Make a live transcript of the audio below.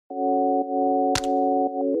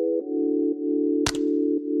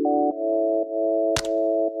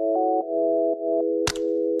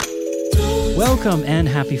Welcome and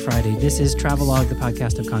happy Friday. This is Travelogue, the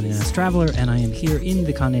podcast of Condé Nast Traveler, and I am here in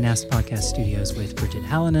the Condé Nast podcast studios with Bridget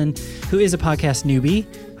Hallinan, who is a podcast newbie.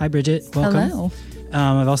 Hi, Bridget. Welcome. Hello.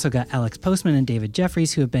 I've also got Alex Postman and David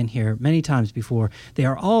Jeffries, who have been here many times before. They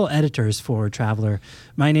are all editors for Traveler.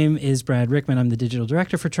 My name is Brad Rickman. I'm the digital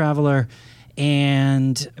director for Traveler.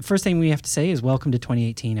 And first thing we have to say is welcome to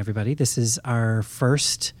 2018, everybody. This is our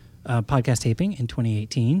first podcast taping in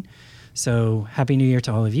 2018. So happy New Year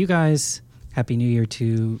to all of you guys. Happy New Year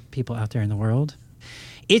to people out there in the world.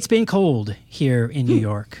 It's been cold here in New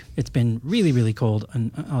York. It's been really, really cold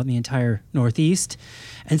on the entire Northeast.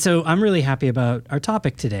 And so I'm really happy about our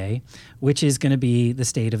topic today, which is going to be the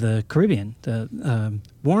state of the Caribbean, the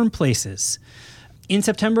warm places. In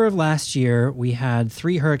September of last year, we had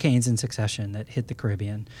 3 hurricanes in succession that hit the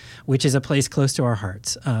Caribbean, which is a place close to our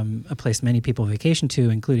hearts, a place many people vacation to,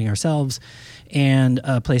 including ourselves, and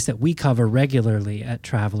a place that we cover regularly at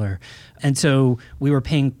Traveler. And so we were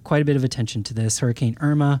paying quite a bit of attention to this. Hurricane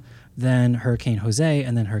Irma, then Hurricane Jose,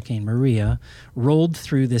 and then Hurricane Maria rolled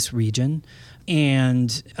through this region. And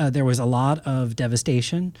there was a lot of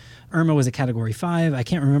devastation. Irma was a Category 5. I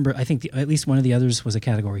can't remember. I think at least one of the others was a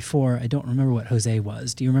Category 4. I don't remember what Jose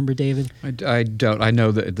was. Do you remember, David? I don't. I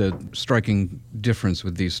know that the striking difference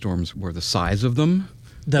with these storms were the size of them.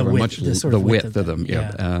 The width of them.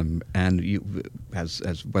 Yeah. And you,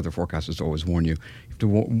 as weather forecasters always warn you, you have to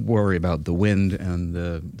worry about the wind and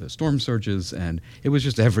the storm surges, and it was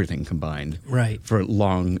just everything combined. Right. For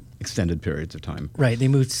long, extended periods of time. Right. They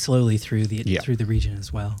moved slowly through the region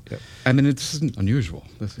as well. Yeah. I mean, it's unusual.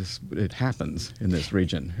 It happens in this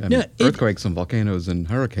region. I mean, earthquakes and volcanoes and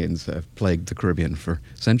hurricanes have plagued the Caribbean for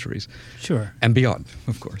centuries. Sure. And beyond,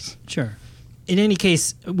 of course. Sure. In any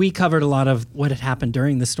case, we covered a lot of what had happened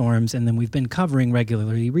during the storms, and then we've been covering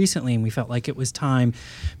regularly recently, and we felt like it was time,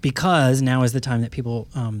 because now is the time that people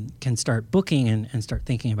can start booking and start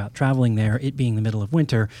thinking about traveling there, it being the middle of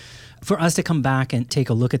winter, for us to come back and take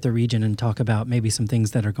a look at the region and talk about maybe some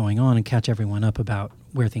things that are going on and catch everyone up about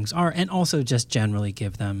where things are, and also just generally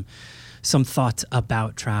give them some thoughts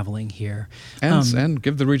about traveling here. And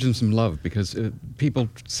give the region some love, because people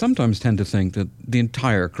sometimes tend to think that the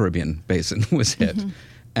entire Caribbean basin was hit,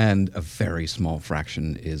 and a very small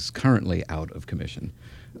fraction is currently out of commission.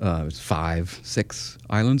 It's 5, 6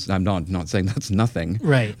 islands. I'm not saying that's nothing.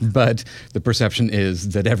 Right. But the perception is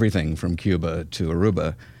that everything from Cuba to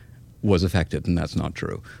Aruba was affected, and that's not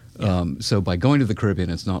true. Yeah. So by going to the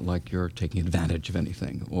Caribbean, it's not like you're taking advantage of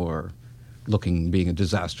anything or being a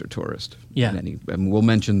disaster tourist. Yeah. And we'll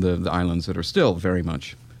mention the islands that are still very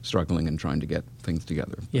much struggling and trying to get things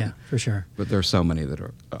together. Yeah, for sure. But there are so many that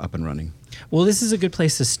are up and running. Well, this is a good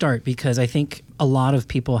place to start, because I think a lot of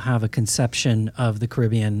people have a conception of the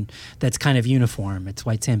Caribbean that's kind of uniform. It's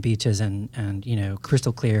white sand beaches and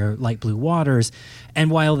crystal clear light blue waters. And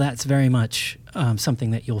while that's very much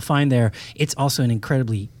something that you'll find there, it's also an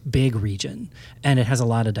incredibly big region, and it has a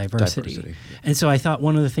lot of diversity. Yeah. And so I thought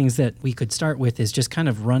one of the things that we could start with is just kind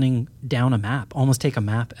of running down a map, almost take a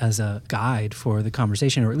map as a guide for the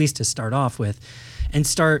conversation, or at least to start off with, and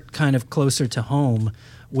start kind of closer to home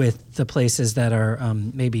with the places that are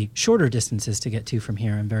maybe shorter distances to get to from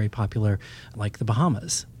here and very popular, like the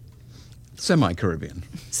Bahamas. Semi-Caribbean.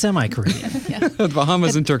 Yeah. The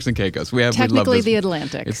Bahamas and Turks and Caicos. We love Technically this. the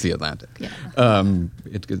Atlantic. It's the Atlantic. Yeah. Are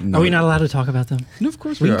we not allowed to talk about them? No, of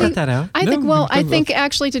course we we can are. cut that out. I think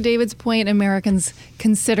actually, to David's point, Americans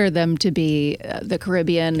consider them to be the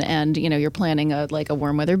Caribbean, and you're planning a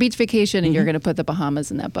warm weather beach vacation, and you're going to put the Bahamas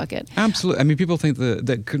in that bucket. Absolutely. I mean, people think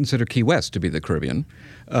that consider Key West to be the Caribbean.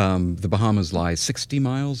 The Bahamas lie 60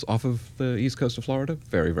 miles off of the east coast of Florida,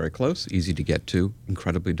 very, very close, easy to get to,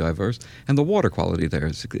 incredibly diverse, and the water quality there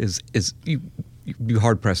is you're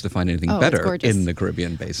hard-pressed to find anything better in the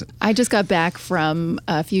Caribbean basin. I just got back from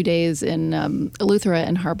a few days in Eleuthera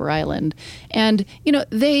and Harbor Island, and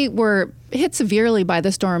they were hit severely by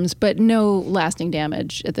the storms, but no lasting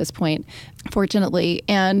damage at this point, fortunately.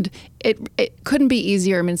 And it couldn't be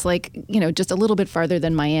easier. I mean, it's like, just a little bit farther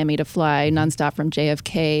than Miami to fly nonstop from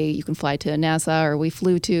JFK. You can fly to Nassau, or we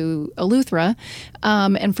flew to Eleuthera.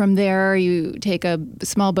 And from there, you take a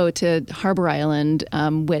small boat to Harbor Island,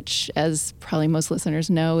 which, as probably most listeners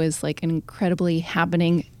know, is like an incredibly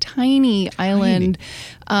happening, tiny island.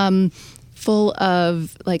 Full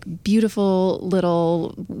of beautiful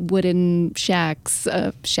little wooden shacks.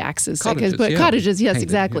 Shacks is cottages, but yeah. Cottages, yes, Painted,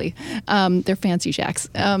 exactly. Yeah. They're fancy shacks.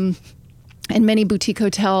 And many boutique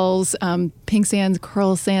hotels, Pink Sands,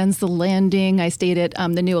 Coral Sands, The Landing. I stayed at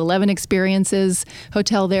the new 11 Experiences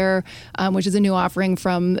hotel there, which is a new offering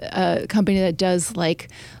from a company that does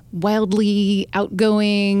wildly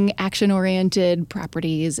outgoing, action-oriented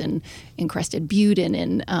properties in Crested Butte and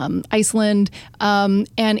in Iceland.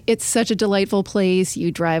 And it's such a delightful place.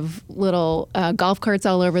 You drive little golf carts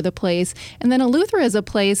all over the place. And then Eleuthera is a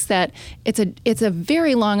place that it's a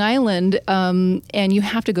very long island, and you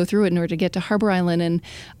have to go through it in order to get to Harbor Island. And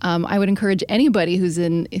I would encourage anybody who's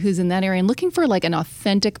in that area and looking for like an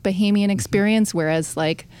authentic Bahamian experience, whereas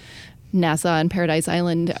like Nassau and Paradise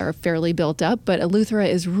Island are fairly built up, but Eleuthera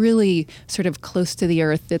is really sort of close to the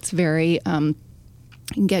earth. It's very, you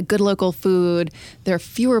can get good local food. There are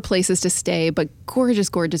fewer places to stay, but gorgeous,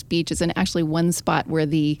 gorgeous beaches. And actually one spot where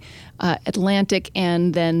the Atlantic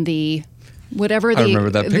and then the whatever I remember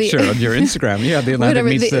that picture on your Instagram. Yeah, the Atlantic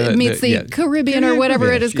meets the Caribbean or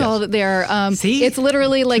whatever it is called there. See? It's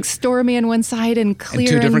literally like stormy on one side and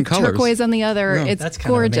clear and turquoise on the other. Yeah. It's That's kind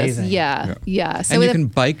of gorgeous. amazing. Yeah. So and you can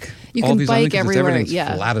bike. You all can these bike islands 'cause everywhere, Everything's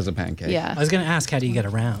yeah. flat as a pancake. Yeah. I was going to ask, how do you get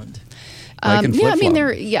around? Bike and Yeah, I mean,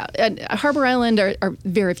 flip-flop. at Harbor Island are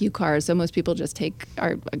very few cars, so most people just take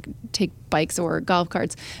bikes or golf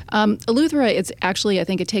carts. Eleuthera, it's actually, I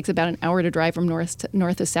think it takes about an hour to drive from north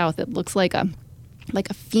to south. It looks like a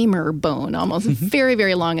femur bone, almost very,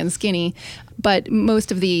 very long and skinny. But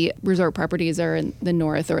most of the resort properties are in the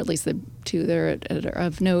north, or at least the two that are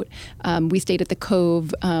of note. We stayed at the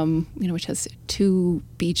Cove, which has 2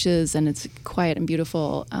 beaches, and it's quiet and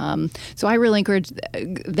beautiful. So I really encourage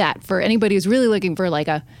that for anybody who's really looking for like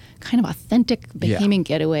a kind of authentic Bahamian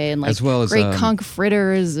getaway and like As well as, great conch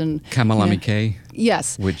fritters and Kamalami Cay,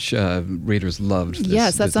 Yes. which readers loved.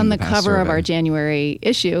 Yes, that's on the cover of our January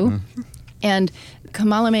issue. And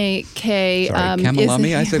Kamalame Cay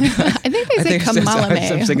Kamalame? I said. I think they say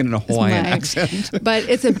Kamalame. I'm singing in a Hawaiian accent. But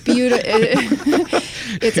it's a beautiful.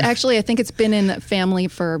 It's actually, I think it's been in the family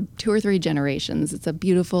for 2 or 3 generations. It's a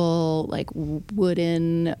beautiful, like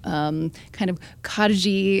wooden, kind of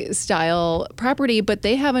cottagey style property. But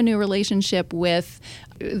they have a new relationship with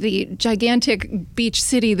the gigantic beach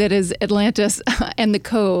city that is Atlantis and the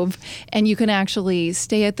Cove, and you can actually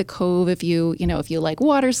stay at the Cove if you like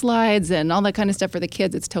water slides and all that kind of stuff for the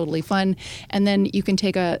kids. It's totally fun, and then you can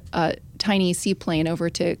take a tiny seaplane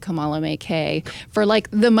over to Kamalame Cay for like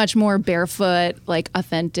the much more barefoot, like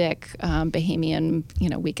authentic Bahamian,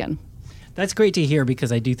 weekend. That's great to hear,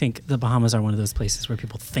 because I do think the Bahamas are one of those places where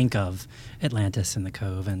people think of Atlantis and the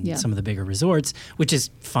Cove and some of the bigger resorts, which is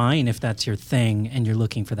fine if that's your thing and you're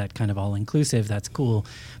looking for that kind of all-inclusive. That's cool.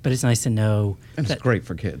 But it's nice to know. And it's great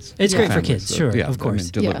for kids. It's great for Families, kids, sure, of course.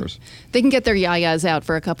 It delivers. They can get their yayas out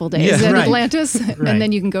for a couple days at Atlantis, and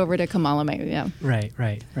then you can go over to Kamalame. Yeah. Right.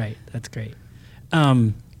 That's great.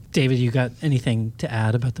 David, you got anything to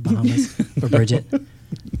add about the Bahamas? Or Bridget?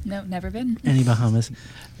 No, never been. Any Bahamas?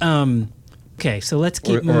 Okay, so let's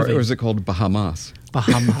keep moving. Or is it called Bahamas?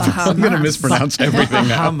 Bahamas. I'm going to mispronounce everything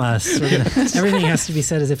now. Bahamas. Everything has to be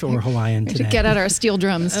said as if it were Hawaiian today. Get out our steel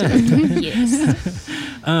drums. Yes.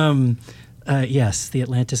 Yes, the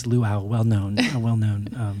Atlantis luau, well-known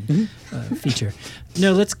feature.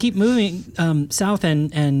 No, let's keep moving south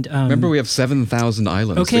and Remember, we have 7,000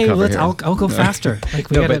 islands to cover here. I'll go faster.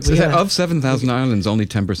 Of 7,000 islands, only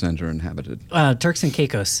 10% are inhabited. Turks and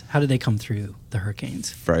Caicos, how did they come through the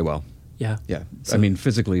hurricanes? Very well. Yeah. Yeah. So- I mean,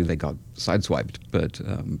 physically they got sideswiped, but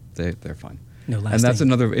they're fine. No lasting.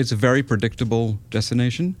 And that's it's a very predictable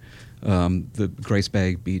destination. The Grace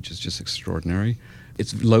Bay Beach is just extraordinary.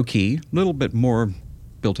 It's low-key, a little bit more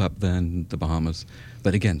built up than the Bahamas,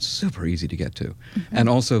 but again, super easy to get to. Mm-hmm. And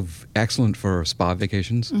also excellent for spa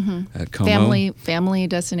vacations at Como. Family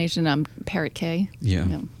destination, Parrot Cay.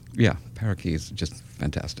 Yeah, Parrot Cay is just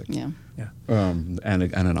fantastic. Yeah. And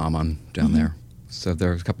an Aman down there. So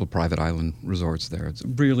there's a couple of private island resorts there. It's a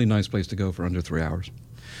really nice place to go for under 3 hours.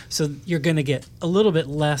 So you're going to get a little bit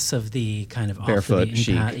less of the kind of barefoot, off the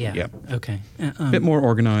chic. path. Yeah. Yep. Okay. A bit more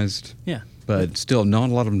organized. Yeah. But still, not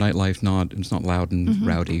a lot of nightlife. It's not loud and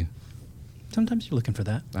rowdy. Sometimes you're looking for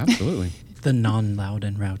that. Absolutely. The non-loud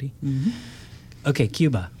and rowdy. Mm-hmm. Okay,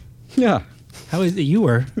 Cuba. Yeah. How is it? You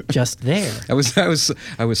were just there. I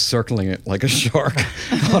was circling it like a shark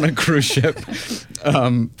on a cruise ship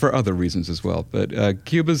for other reasons as well. But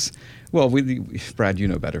Cuba's, well, Brad, you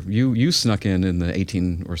know better. You snuck in the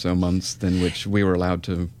 18 or so months in which we were allowed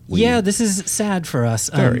to leave. Yeah, this is sad for us.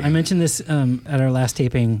 I mentioned this at our last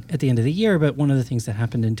taping at the end of the year, but one of the things that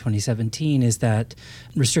happened in 2017 is that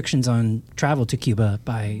restrictions on travel to Cuba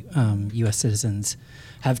by U.S. citizens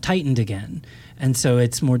have tightened again. And so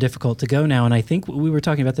it's more difficult to go now. And I think we were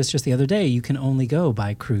talking about this just the other day. You can only go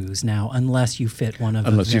by cruise now unless you fit one of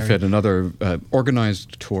Unless you fit another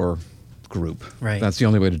organized tour group. Right. That's the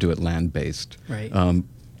only way to do it land-based. Right.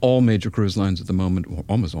 All major cruise lines at the moment, or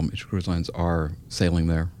almost all major cruise lines, are sailing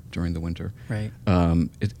there during the winter. Right.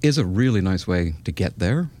 It is a really nice way to get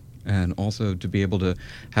there, and also to be able to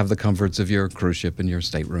have the comforts of your cruise ship in your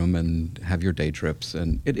stateroom and have your day trips.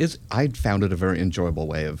 And I found it a very enjoyable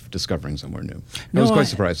way of discovering somewhere new. I was quite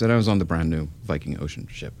surprised that I was on the brand new Viking Ocean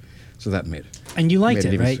ship. So that made it. And you liked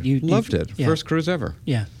it, right? You loved it. Yeah. First cruise ever.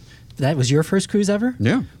 Yeah. That was your first cruise ever?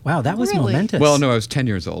 Yeah. Wow, that was Really? momentous. Well, no, I was 10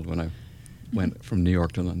 years old when I went from New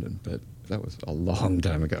York to London, but that was a long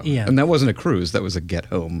time ago. Yeah. And that wasn't a cruise, that was a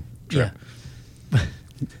get-home trip. Yeah.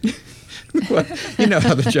 Well, you know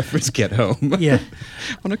how the Jeffries get home. Yeah.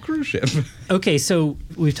 On a cruise ship. Okay, so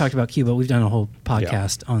we've talked about Cuba. We've done a whole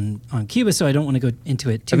podcast on Cuba, so I don't want to go into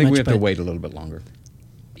it too much. I think we have to but wait a little bit longer.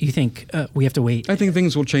 You think we have to wait? I think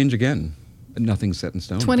things will change again. Nothing's set in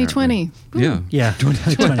stone. 2020. apparently. Yeah,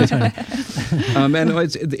 2020. And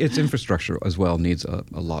its infrastructure as well needs a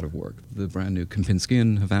lot of work. The brand new Kempinski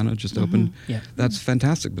in Havana just opened. Yeah. That's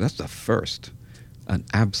fantastic, but that's the first, an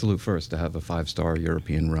absolute first to have a 5-star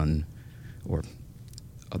European run, or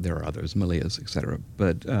there are others, Melias, etc.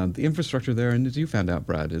 But the infrastructure there, and as you found out,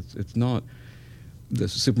 Brad, it's not, the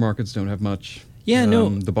supermarkets don't have much. Yeah, no.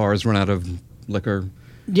 The bars run out of liquor.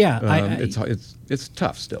 Yeah, It's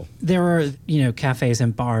tough still. there are cafes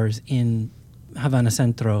and bars in Havana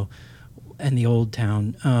Centro and the old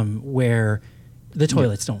town where the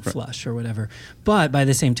toilets don't flush or whatever. But by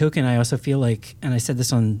the same token, I also feel like, and I said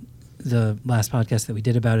this on the last podcast that we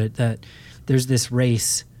did about it, that there's this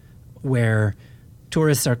race where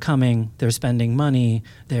tourists are coming, they're spending money,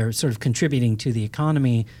 they're sort of contributing to the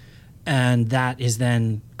economy, and that is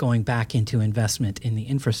then going back into investment in the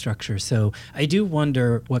infrastructure. So I do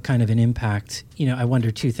wonder what kind of an impact, I wonder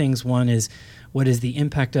two things. One is, what is the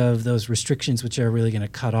impact of those restrictions, which are really going to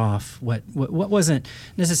cut off what wasn't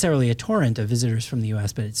necessarily a torrent of visitors from the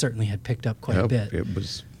U.S., but it certainly had picked up quite a bit. It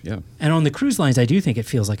was, yeah. And on the cruise lines, I do think it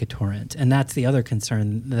feels like a torrent. And that's the other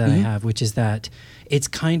concern that I have, which is that it's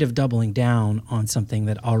kind of doubling down on something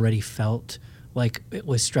that already felt like it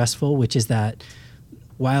was stressful, which is that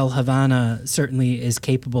while Havana certainly is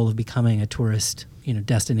capable of becoming a tourist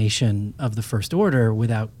destination of the first order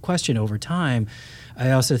without question over time,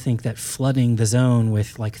 I also think that flooding the zone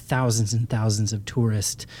with like thousands and thousands of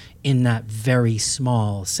tourists in that very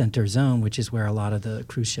small center zone, which is where a lot of the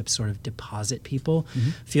cruise ships sort of deposit people,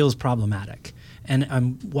 feels problematic.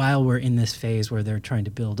 And while we're in this phase where they're trying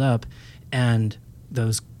to build up and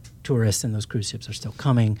those tourists and those cruise ships are still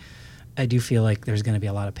coming, I do feel like there's going to be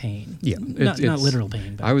a lot of pain. Yeah. Not literal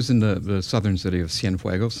pain. But I was in the southern city of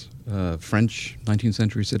Cienfuegos, French 19th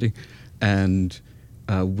century city, and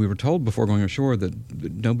we were told before going ashore that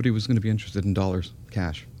nobody was going to be interested in dollars,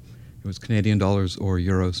 cash. It was Canadian dollars or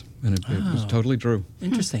euros, and it was totally true.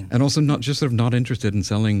 Interesting. And also not interested in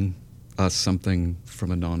selling us something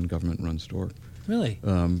from a non-government run store. Really?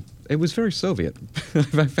 It was very Soviet.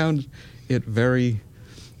 I found it very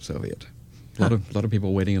Soviet. A lot of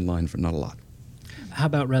people waiting in line for not a lot. How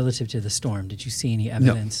about relative to the storm? Did you see any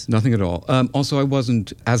evidence? No, nothing at all. Also, I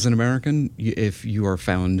wasn't, as an American, if you are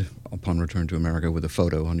found upon return to America with a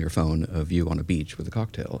photo on your phone of you on a beach with a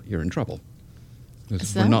cocktail, you're in trouble.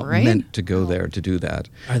 Is We're that not right? meant to go there to do that.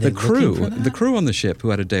 Are they looking for that? The crew on the ship who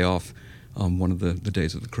had a day off one of the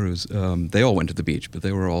days of the cruise, they all went to the beach, but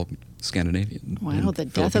they were all Scandinavian. Wow, and the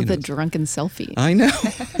death of the Filipinos. drunken selfie. I know.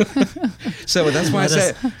 So that's why I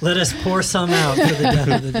say. Let us pour some out for the death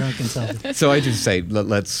of the drunken selfie. So I just say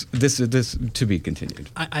let's this to be continued.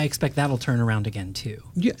 I expect that'll turn around again too.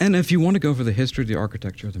 Yeah, and if you want to go for the history, the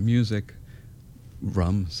architecture, the music,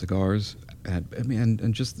 rum, cigars,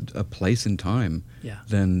 and just a place in time, Yeah.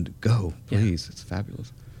 then go, Yeah. please. It's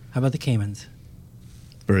fabulous. How about the Caymans?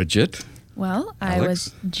 Bridget? Well, I Alex?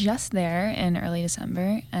 was just there in early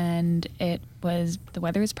December, and the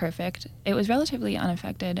weather was perfect. It was relatively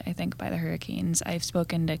unaffected, I think, by the hurricanes. I've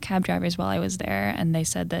spoken to cab drivers while I was there, and they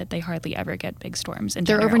said that they hardly ever get big storms in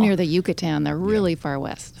They're general. over near the Yucatan. They're really far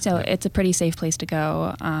west. So it's a pretty safe place to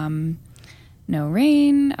go. No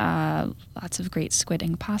rain, lots of great squid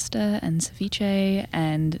pasta and ceviche,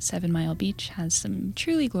 and 7 Mile Beach has some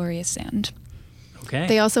truly glorious sand. Okay.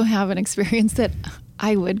 They also have an experience that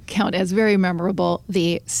I would count as very memorable,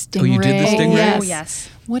 the Stingray. Oh, you did the Stingray? Yes. Oh, yes.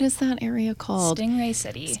 What is that area called? Stingray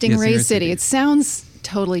City. Stingray Yes, Stingray City. City. It sounds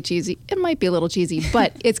totally cheesy. It might be a little cheesy,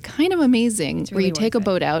 but it's kind of amazing It's where really you take a worth it.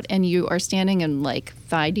 boat out and you are standing in like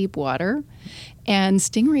thigh-deep water. And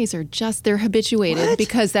stingrays are they're habituated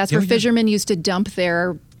because that's where Yeah, yeah. fishermen used to dump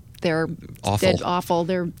their Offal. dead offal,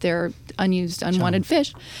 their unused, unwanted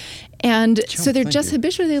fish. And so they're thank just you.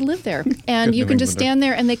 habitually, they live there. And Good you New can just Englander. stand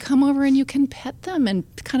there and they come over and you can pet them and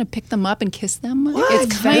kind of pick them up and kiss them. It's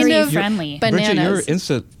It's kind very of friendly. Bridget, you're bananas.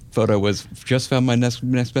 instant photo was just found my next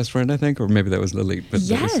best friend, I think, or maybe that was Lily. But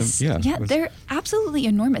there was Yes. some, Yeah, it was- they're absolutely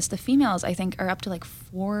enormous. The females, I think, are up to like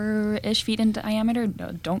 4-ish feet in diameter.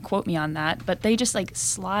 No, don't quote me on that, but they just like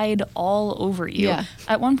slide all over you. Yeah.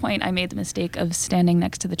 At one point, I made the mistake of standing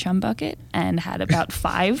next to the chum bucket and had about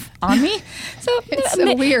 5 on me. So It's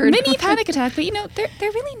so weird. Mini panic attack, but they're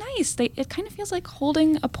really nice. It kind of feels like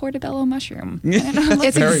holding a portobello mushroom. I don't know, like-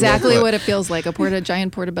 It's Very well exactly put. what it feels like, a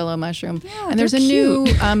giant portobello mushroom. Yeah, and there's a they're new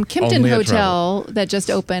cute. Kimpton Only at Hotel that just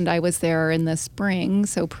opened. I was there in the spring,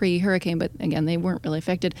 so pre-hurricane, but again, they weren't really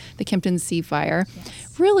affected. The Kimpton Sea Fire.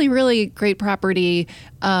 Yes. Really, really great property.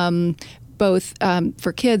 Both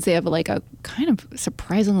for kids, they have like a kind of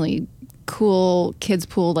surprisingly cool kids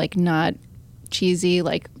pool, like not cheesy,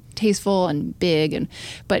 like tasteful and big,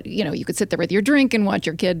 but you could sit there with your drink and watch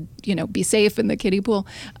your kid be safe in the kiddie pool,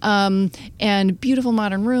 and beautiful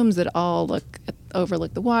modern rooms that all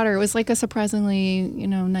overlook the water. It was like a surprisingly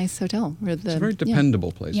nice hotel. It's a very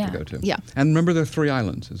dependable place Yeah. to go to. Yeah. And remember, there are 3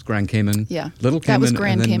 islands. There's Grand Cayman, Yeah. Little That Cayman, was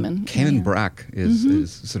Grand and then Cayman. Cayman Yeah. Brac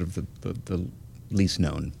is sort of the least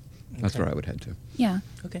known. That's Okay. where I would head to. Yeah.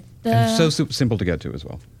 Okay. And so simple to get to as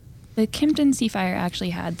well. The Kimpton Sea Fire actually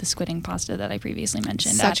had the squidding pasta that I previously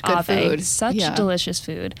mentioned. Such at good Ave. food. Such Yeah. delicious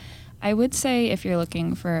food. I would say if you're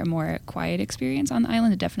looking for a more quiet experience on the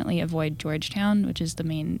island, definitely avoid Georgetown, which is the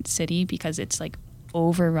main city, because it's like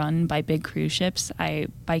overrun by big cruise ships. I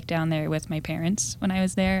biked down there with my parents when I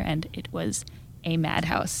was there, and it was a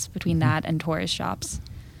madhouse between that and tourist shops.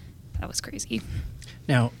 That was crazy.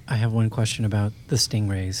 Now, I have one question about the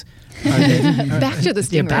stingrays. Are they, Back to the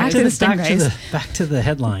yeah, back stingrays. to the Stingrays. back to the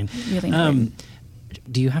headline. Really important.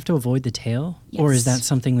 Do you have to avoid the tail, or is Yes. that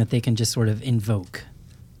something that they can just sort of invoke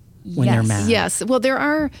when they're Yes. mad? Yes. Well, there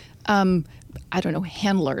are, I don't know,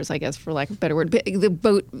 handlers, I guess, for lack of a better word. But the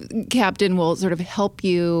boat captain will sort of help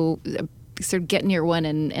you sort of get near one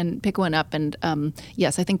and pick one up. And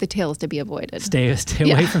yes, I think the tail is to be avoided. Stay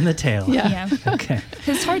Yeah. away from the tail. Yeah. Yeah. Okay.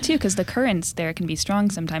 'Cause it's hard too, because the currents there can be strong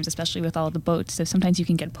sometimes, especially with all the boats. So sometimes you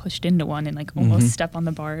can get pushed into one and like almost step on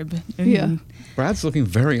the barb. Yeah. Mm. Brad's looking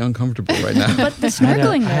very uncomfortable right now. But the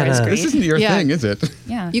snorkeling I had there is a- great. This isn't your Yeah. thing, is it?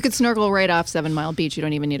 Yeah. You could snorkel right off 7 Mile Beach. You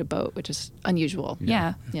don't even need a boat, which is unusual.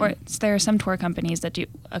 Yeah. Yeah. Or there are some tour companies that do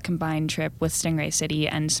a combined trip with Stingray City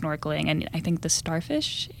and snorkeling. And I think the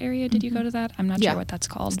Starfish area, did you go to that? I'm not Yeah. sure what that's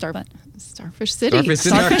called. but Starfish City. Starfish City.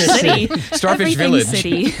 Starfish City. Starfish Everything Village.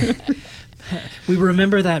 City. We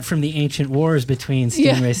remember that from the ancient wars between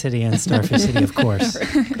Yeah. Stingray City and Starfish City, of course.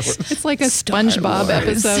 It's like a Star SpongeBob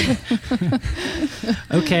Wars. episode.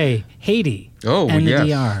 Okay, Haiti Oh, and the yes.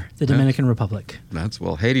 DR, the Dominican Republic.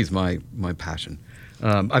 Haiti's my passion.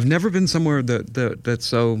 I've never been somewhere that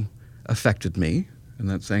so affected me, and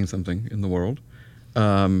that's saying something in the world.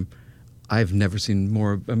 I've never seen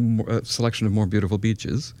a selection of more beautiful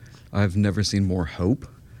beaches. I've never seen more hope.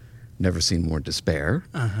 Never seen more despair.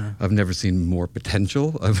 I've never seen more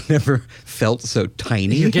potential. I've never felt so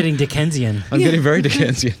tiny. You're getting Dickensian. I'm getting very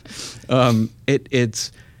Dickensian.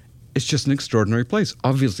 It's just an extraordinary place.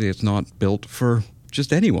 Obviously, it's not built for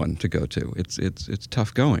just anyone to go to. It's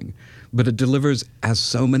tough going, but it delivers, as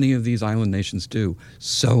so many of these island nations do,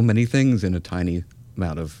 so many things in a tiny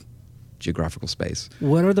amount of geographical space.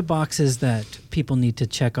 What are the boxes that people need to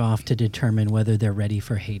check off to determine whether they're ready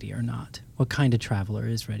for Haiti or not? What kind of traveler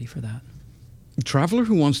is ready for that? A traveler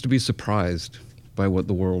who wants to be surprised by what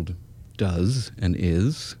the world does and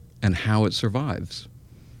is and how it survives.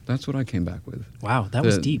 That's what I came back with. Wow, that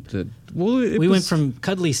was deep. We Went from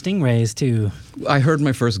cuddly stingrays to I heard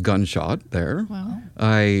my first gunshot there. Wow.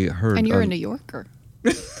 I heard. And you're a New Yorker.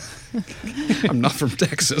 I'm not from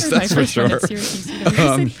Texas, My that's for first one sure. at Syracuse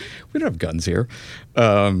University. We don't have guns here.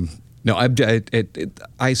 No,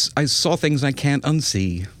 I saw things I can't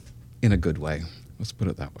unsee in a good way. Let's put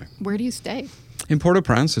it that way. Where do you stay? In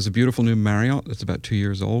Port-au-Prince, there's a beautiful new Marriott that's about 2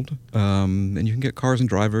 years old, and you can get cars and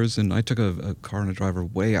drivers. And I took a car and a driver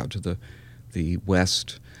way out to the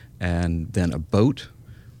west, and then a boat.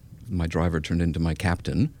 My driver turned into my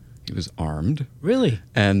captain. He was armed. really.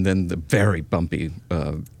 And then the very bumpy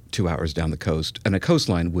 2 hours down the coast, and a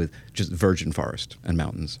coastline with just virgin forest and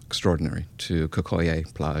mountains. Extraordinary. To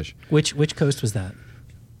Cocoye Plage. Which coast was that?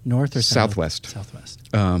 North or south? Southwest. Southwest.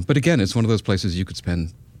 But again, it's one of those places you could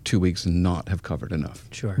spend 2 weeks and not have covered enough.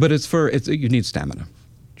 Sure. But you need stamina.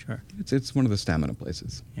 Sure. It's one of the stamina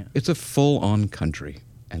places. Yeah. It's a full-on country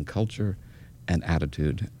and culture and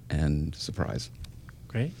attitude and surprise.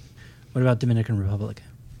 Great. What about Dominican Republic?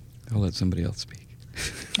 I'll let somebody else speak.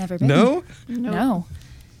 Never been. No? No.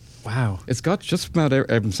 Wow. It's got just about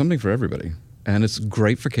something for everybody. And it's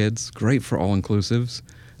great for kids, great for all-inclusives.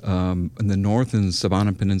 In the north and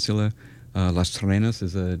Sabana Peninsula, Las Terrenas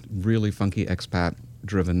is a really funky expat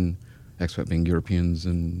being Europeans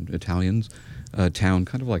and Italians, town,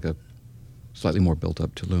 kind of like a slightly more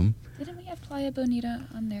built-up Tulum. Didn't we have Playa Bonita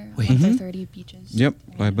on there? Wait. With the 30 beaches. Yep,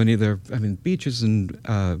 right? Playa Bonita. I mean, beaches and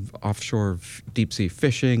offshore deep-sea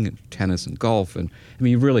fishing, tennis and golf. And I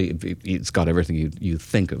mean, really, it's got everything you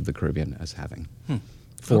think of the Caribbean as having.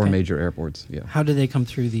 Four Okay. major airports, yeah. How did they come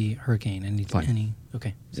through the hurricane? Fine.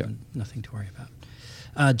 Okay, so Yeah. nothing to worry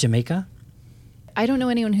about. Jamaica? I don't know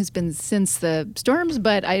anyone who's been since the storms,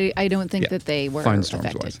 but I don't think Yeah. that they were Fine storms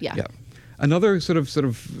affected. wise. Yeah. Another sort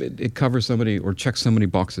of it covers so many or checks so many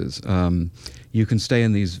boxes. You can stay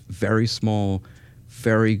in these very small,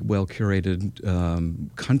 very well curated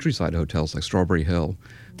countryside hotels like Strawberry Hill.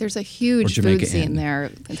 There's a Or huge Jamaica food scene Inn. there.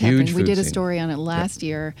 That's Huge happening. We food did a scene. story on it last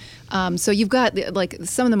year. So you've got like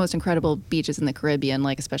some of the most incredible beaches in the Caribbean,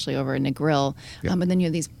 like especially over in Negril. Yeah. And then you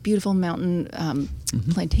have these beautiful mountain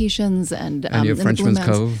plantations and you have in the Blue Frenchman's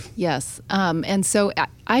Mountains. Cove. Yes. And so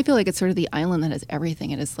I feel like it's sort of the island that has everything.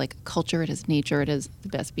 It is like culture, it has nature, it has the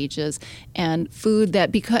best beaches, and food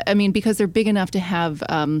that because they're big enough to have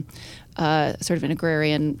sort of an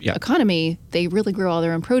agrarian Yeah. economy, they really grow all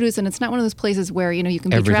their own produce, and it's not one of those places where you can be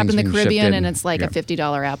trapped Everything's in the being shipped Caribbean in. and it's like Yeah. a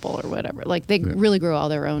 $50 apple or whatever. Like they really grow all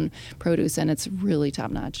their own produce, and it's really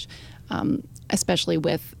top notch, especially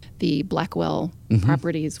with the Blackwell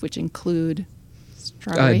properties, which include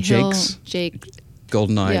Strawberry Hill, Jake's. Jake.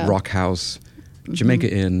 Golden Eye, Yeah. Rock House, Jamaica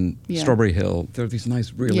Inn, Yeah. Strawberry Hill. There are these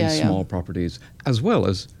nice, really Yeah, yeah. small properties, as well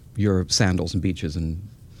as your sandals and beaches and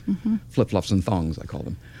flip-flops and thongs, I call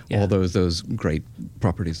them. Yeah. All those great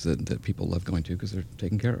properties that people love going to because they're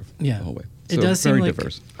taken care of Yeah. the whole way. It So does very seem like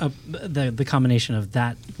diverse. the combination of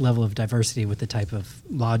that level of diversity with the type of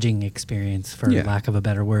lodging experience, for Yeah. lack of a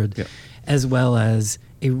better word, Yeah. as well as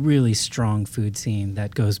a really strong food scene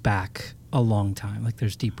that goes back a long time. Like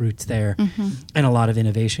there's deep roots there and a lot of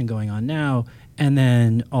innovation going on now. And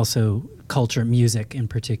then culture, music in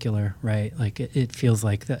particular, right? Like it feels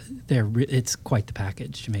like that it's quite the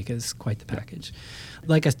package. Jamaica is quite the package.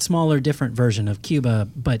 Like a smaller, different version of Cuba,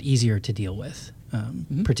 but easier to deal with,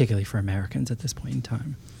 particularly for Americans at this point in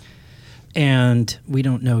time. And we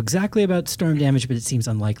don't know exactly about storm damage, but it seems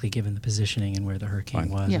unlikely given the positioning and where the hurricane Fine.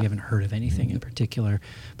 was. Yeah. We haven't heard of anything in particular.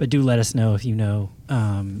 But do let us know if you know,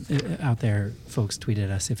 out there, folks, tweet at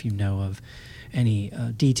us if you know of any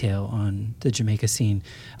detail on the Jamaica scene.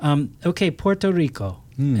 Okay, Puerto Rico.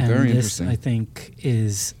 And very this, interesting. I think,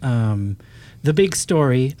 is the big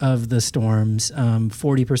story of the storms.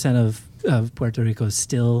 40% of Puerto Rico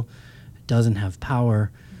still doesn't have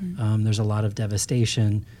power. There's a lot of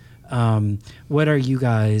devastation. What are you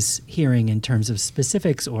guys hearing in terms of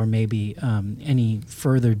specifics or maybe any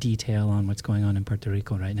further detail on what's going on in Puerto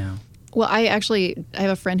Rico right now? Well, I have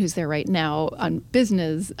a friend who's there right now on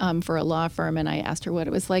business for a law firm, and I asked her what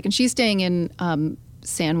it was like. And she's staying in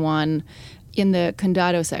San Juan in the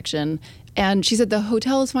Condado section. And she said the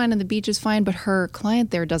hotel is fine and the beach is fine, but her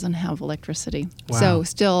client there doesn't have electricity. Wow. So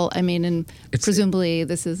still, I mean, and It's- presumably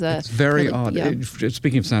this is a... It's very really- odd. yeah.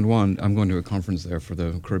 Speaking of San Juan, I'm going to a conference there for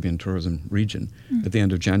the Caribbean tourism region at the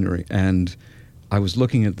end of January, and I was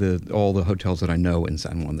looking at all the hotels that I know in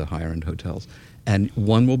San Juan, the higher-end hotels, and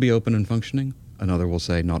one will be open and functioning. Another will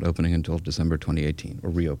say not opening until December 2018 or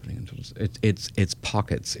reopening until it's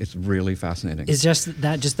pockets. It's really fascinating. Is just the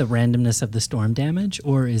randomness of the storm damage,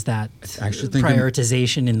 or is that actually think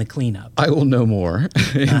prioritization in the cleanup? I will know more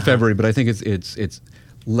in February, but I think it's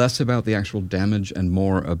less about the actual damage and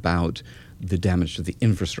more about the damage to the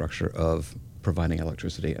infrastructure of providing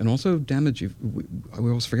electricity, and also damage. We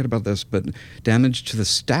always forget about this, but damage to the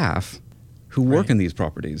staff who work Right. in these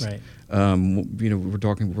properties. Right.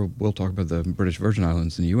 We'll talk about the British Virgin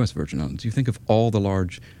Islands and the U.S. Virgin Islands. You think of all the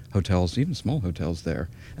large hotels, even small hotels there,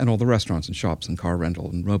 and all the restaurants and shops and car rental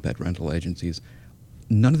and moped rental agencies.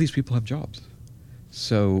 None of these people have jobs.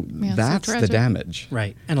 So Yeah, so that's the tragic. damage.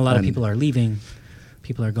 Right. And a lot of And- people are leaving.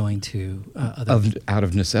 People are going to other... Out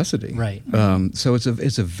of necessity. Right. So it's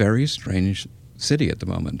a very strange city at the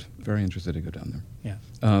moment. Very interested to go down there.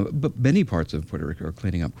 Yeah. But many parts of Puerto Rico are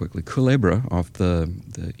cleaning up quickly. Culebra off the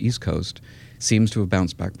East Coast seems to have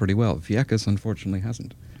bounced back pretty well. Vieques, unfortunately,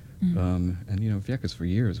 hasn't. And Vieques for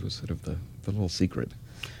years was sort of the little secret.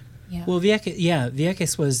 Yeah. Well,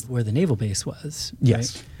 Vieques was where the naval base was.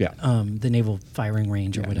 Yes, right? yeah. The naval firing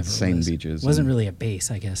range or Yeah, whatever. insane it was. beaches It wasn't and- really a base,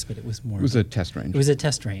 I guess, but it was more. It was a test range. It was a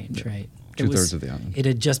test range, Yeah. right? Two-thirds of the island. It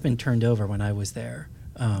had just been turned over when I was there,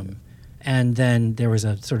 and then there was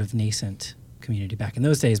a sort of nascent community back in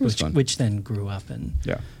those days, was fun. which then grew up and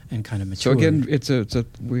kind of So matured. again,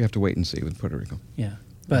 we have to wait and see with Puerto Rico. yeah,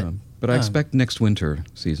 but I expect next winter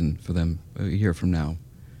season for them a year from now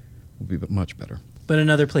will be much better. But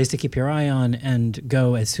another place to keep your eye on and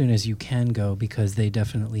go as soon as you can go, because they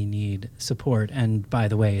definitely need support. And by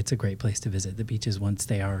the way, it's a great place to visit the beaches once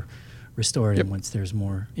they are restored Yep. and once there's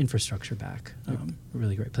more infrastructure back. A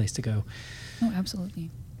really great place to go. Oh, absolutely.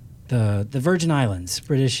 The Virgin Islands,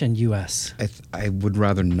 British and U.S. I would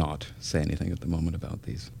rather not say anything at the moment about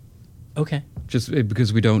these. Okay. Just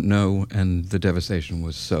because we don't know, and the devastation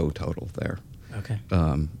was so total there. Okay.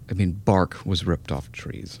 I mean, bark was ripped off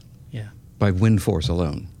trees Yeah. by wind force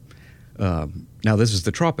alone. Now, this is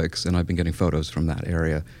the tropics, and I've been getting photos from that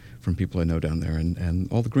area from people I know down there, and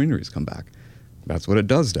all the greenery's come back. That's what it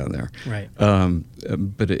does down there. Right.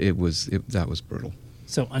 But that was brutal.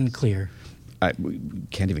 So unclear. We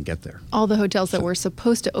can't even get there. All the hotels that were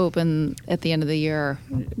supposed to open at the end of the year,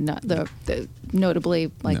 not the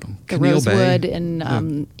notably like No. the Kinneil Rosewood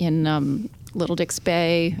Bay. in Little Dix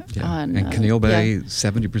Bay. And Kinneil Bay, yeah.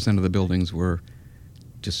 70% of the buildings were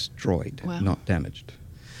destroyed, Wow. not damaged.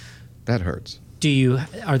 That hurts.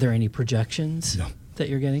 Are there any projections No. that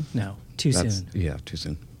you're getting? No. Too soon. Yeah, too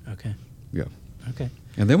soon. Okay. Yeah. Okay.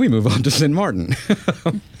 And then we move on to St. Martin.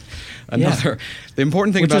 The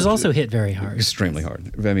important thing Which about was also hit very hard. Extremely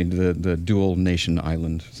hard. I mean, the dual nation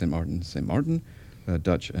island, St. Martin,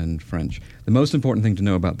 Dutch and French. The most important thing to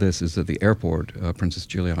know about this is that the airport, Princess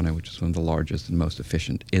Juliana, which is one of the largest and most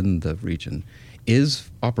efficient in the region, is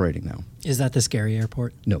operating now. Is that the scary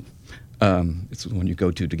airport? No. It's the one you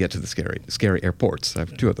go to get to the scary airports. I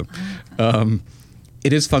have two of them.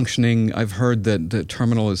 It is functioning. I've heard that the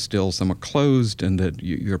terminal is still somewhat closed and that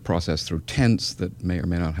you're processed through tents that may or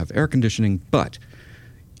may not have air conditioning, but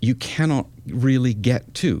you cannot really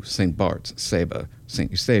get to St. Bart's, Saba, St.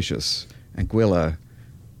 Eustatius, Anguilla,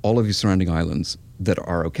 all of these surrounding islands that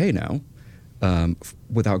are okay now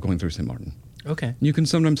without going through St. Martin. Okay. You can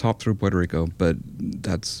sometimes hop through Puerto Rico, but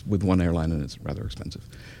that's with one airline and it's rather expensive.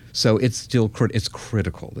 So it's still it's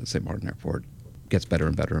critical that St. Martin Airport gets better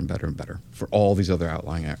and better and better and better for all these other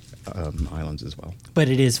outlying islands as well. But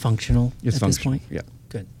it is functional It's at functional, this point? yeah.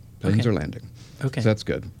 Good. Planes Okay. are landing. Okay. So that's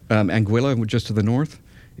good. Anguilla, just to the north,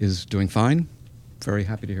 is doing fine. Very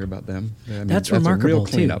happy to hear about them. I mean, That's a real remarkable,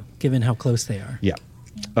 too, cleanup. given how close they are. Yeah.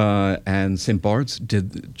 And St. Bart's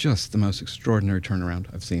did just the most extraordinary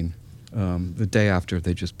turnaround I've seen. The day after,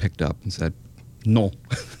 they just picked up and said, no.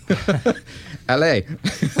 Allez.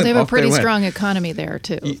 They have a Off pretty went. strong economy there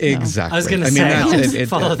too. so. Exactly. I was gonna say,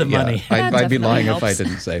 follow the money. That I'd be definitely lying if I helps.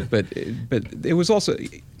 didn't say. But it was also,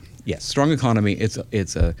 yes, strong economy. It's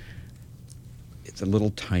a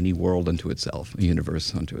little tiny world unto itself, a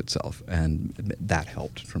universe unto itself, and that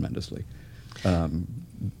helped tremendously.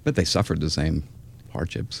 But they suffered the same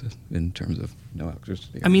hardships in terms of no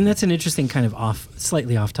electricity. I mean, that's an interesting kind of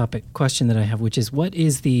slightly off-topic question that I have, which is what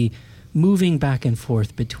is the moving back and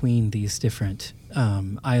forth between these different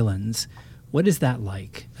islands? What is that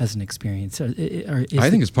like as an experience? I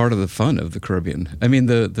think it's part of the fun of the Caribbean. I mean,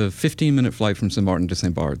 the 15-minute flight from St. Martin to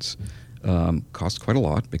St. Bart's costs quite a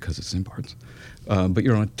lot because it's St. Bart's. But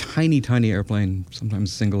you're on a tiny, tiny airplane,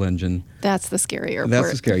 sometimes single engine. That's the scary airport.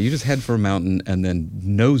 That's the scary. You just head for a mountain and then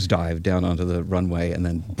nosedive down onto the runway and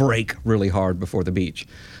then brake really hard before the beach.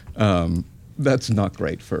 That's not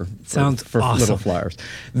great for Sounds for awesome. little flyers.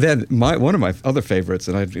 Then one of my other favorites,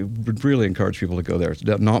 and I would really encourage people to go there. It's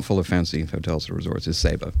not full of fancy hotels or resorts. Is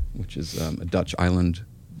Saba, which is a Dutch island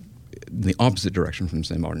in the opposite direction from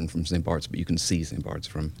St. Martin, from St. Bart's, but you can see St. Bart's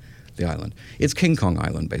from the island. It's King Kong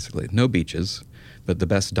Island, basically. No beaches, but the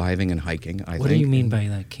best diving and hiking, I think. What do you mean by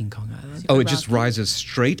that, King Kong Island? Oh, it just rises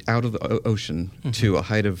straight out of the ocean to a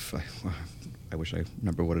height of, I wish I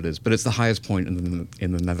remember what it is, but it's the highest point in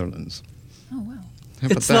the Netherlands. Oh, wow. How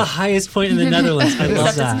about It's that? the highest point in the Netherlands. I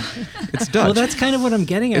love that. It's Dutch. Well, that's kind of what I'm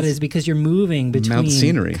getting at, It's is because you're moving between Mount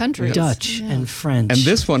Scenery. Countries. Dutch Yeah. and French. And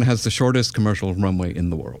this one has the shortest commercial runway in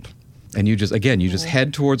the world. And you just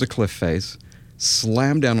head towards a cliff face,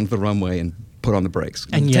 slam down onto the runway, and put on the brakes.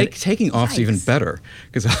 And yet- taking off's even Yikes. better,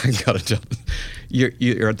 because I got to tell you,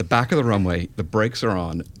 you're at the back of the runway, the brakes are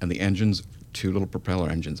on, and the engines, two little propeller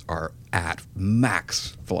engines, are at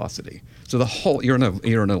max velocity. So the whole you're in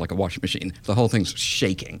a like a washing machine. The whole thing's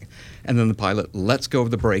shaking, and then the pilot lets go of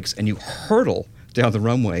the brakes, and you hurtle down the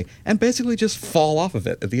runway and basically just fall off of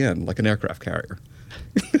it at the end like an aircraft carrier.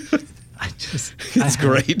 It's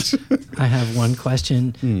great. I have one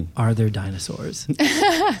question. Are there dinosaurs?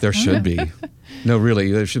 There should be. No,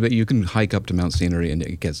 really, there should be. You can hike up to Mount Scenery, and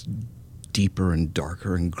it gets deeper and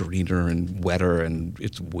darker and greener and wetter, and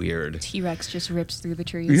it's weird. T-Rex just rips through the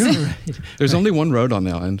trees. Yeah. There's only one road on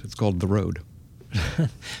the island. It's called The Road.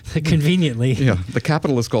 Conveniently. Yeah. The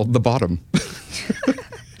capital is called The Bottom.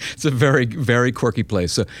 It's a very, very quirky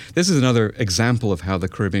place. So this is another example of how the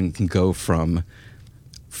Caribbean can go from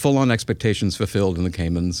full-on expectations fulfilled in the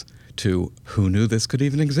Caymans to who knew this could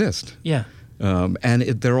even exist. Yeah. And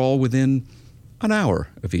they're all within an hour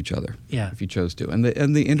of each other, Yeah. if you chose to. And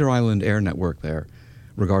the inter-island air network there,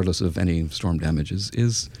 regardless of any storm damages,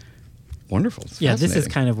 is wonderful. It's Yeah, this is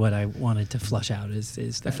fascinating. kind of what I wanted to flush out. Is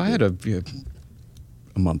that If I had a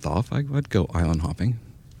month off, I'd go island hopping,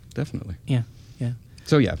 definitely. yeah.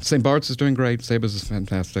 So yeah, St. Bart's is doing great. Sabas is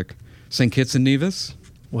fantastic. St. Kitts and Nevis.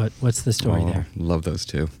 What's the story there? Love those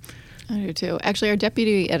two. I do too. Actually, our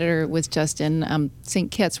deputy editor was just in St.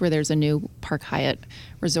 Kitts, where there's a new Park Hyatt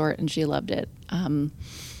resort, and she loved it. Very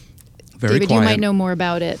David, quiet. you might know more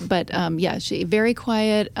about it, but yeah, she very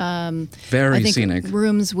quiet. Very I think scenic.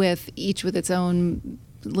 Rooms each with its own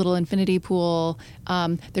little infinity pool.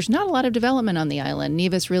 There's not a lot of development on the island.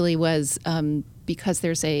 Nevis really was because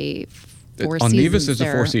there's a Four On Seasons Nevis, there's a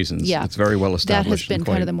there. Four Seasons. Yeah, It's very well that established. has been and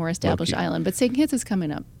kind quite of the more established low-key. island. But St. Kitts is coming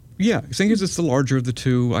up. Yeah, St. Kitts is the larger of the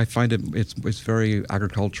two. I find it's very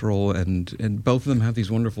agricultural, and both of them have these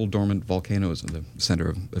wonderful dormant volcanoes in the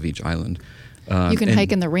center of each island. You can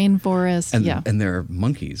hike in the rainforest. And, Yeah. and there are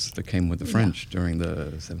monkeys that came with the French during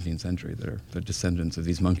the 17th century. That are the descendants of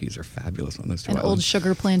these monkeys are fabulous on those two And islands. old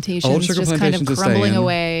sugar plantations Old sugar just kind plantations of to stay crumbling in.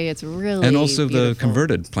 away. It's really And also the beautiful.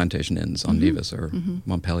 converted plantation inns on Nevis or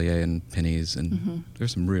Montpellier and Penny's, and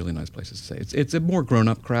there's some really nice places to stay. It's a more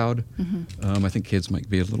grown-up crowd. I think kids might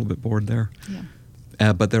be a little bit bored there.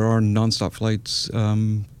 Yeah. But there are nonstop flights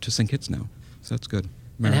to St. Kitts now, so that's good.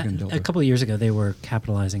 And American Delta. a couple of years ago, they were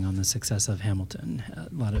capitalizing on the success of Hamilton. A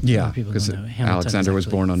lot of Yeah, people because don't know. Hamilton Alexander was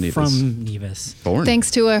actually born on Nevis. From Nevis. Born.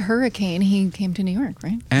 Thanks to a hurricane, he came to New York,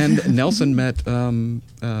 right? And Nelson met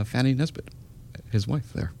Fanny Nesbitt, his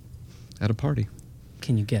wife, there at a party.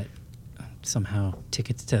 Can you get somehow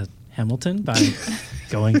tickets to Hamilton by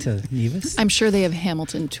going to Nevis? I'm sure they have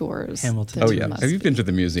Hamilton tours. Hamilton that Oh tours. yeah, must have you be. been to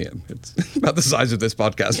the museum? It's about the size of this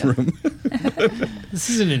podcast Yeah. room. This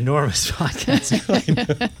is an enormous podcast.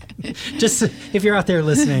 Just if you're out there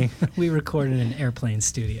listening, we record in an airplane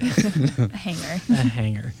studio, A hanger. a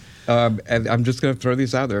hangar. And I'm just going to throw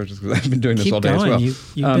these out there just because I've been doing this Keep all day going. as well.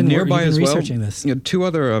 You've been nearby you've been as well, researching this. two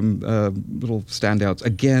other little standouts.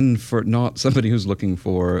 Again, for not somebody who's looking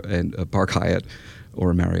for a Park Hyatt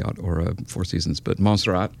or a Marriott or a Four Seasons, but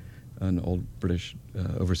Montserrat, an old British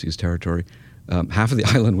overseas territory. Half of the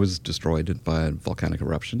island was destroyed by a volcanic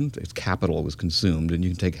eruption. Its capital was consumed, and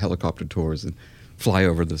you can take helicopter tours and fly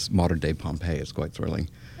over this modern-day Pompeii. It's quite thrilling.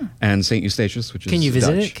 And St. Eustatius, which is Can you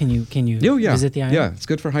visit Dutch. it? Can you Oh, yeah. visit the island? Yeah, it's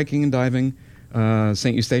good for hiking and diving.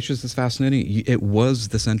 St. Eustatius is fascinating. It was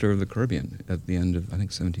the center of the Caribbean at the end of, I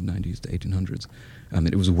think, 1790s to 1800s.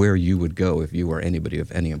 It was where you would go if you were anybody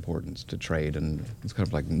of any importance to trade, and it's kind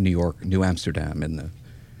of like New York, New Amsterdam in the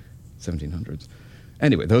 1700s.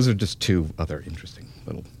 Anyway, those are just two other interesting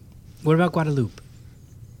little... What about Guadeloupe?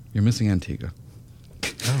 You're missing Antigua.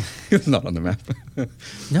 Oh. It's not on the map.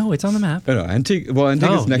 No, it's on the map. No,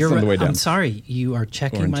 Antigua's next you're on the way right. down. I'm sorry, you are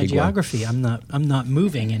checking my Antigua. geography. I'm not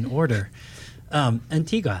moving in order.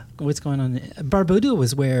 Antigua, what's going on? Barbuda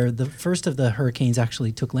was where the first of the hurricanes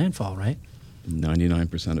actually took landfall, right?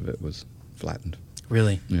 99% of it was flattened.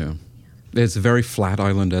 Really? Yeah. It's a very flat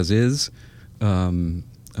island as is.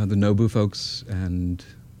 The Nobu folks and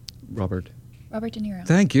Robert. Robert De Niro.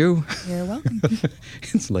 Thank you. You're welcome.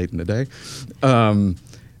 It's late in the day.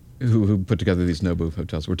 Who put together these Nobu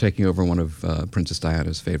hotels. We're taking over one of Princess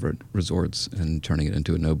Diana's favorite resorts and turning it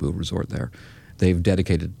into a Nobu resort there. They've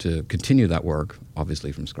dedicated to continue that work,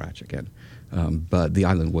 obviously from scratch again. But the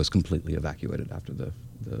island was completely evacuated after the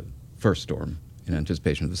first storm in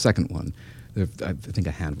anticipation of the second one. I think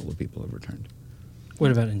a handful of people have returned.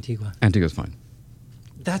 What about Antigua? Antigua's fine.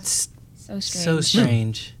 That's So strange. so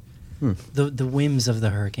strange. Hmm. The whims of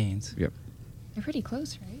the hurricanes. Yep. They're pretty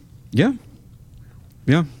close, right? Yeah.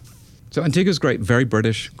 Yeah. So Antigua's great, very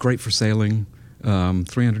British, great for sailing,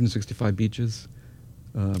 365 beaches.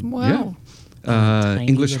 Wow. Tiny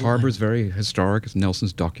English little Harbour is island. very historic. It's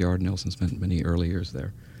Nelson's dockyard. Nelson spent many early years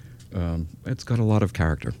there. It's got a lot of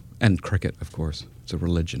character. And cricket, of course. It's a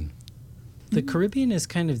religion. The Caribbean is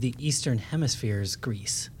kind of the Eastern Hemisphere's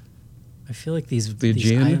Greece. I feel like these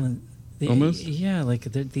Aegean, islands, almost? Yeah, like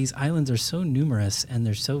these islands are so numerous and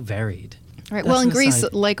they're so varied. Right. That's Well, in an Greece,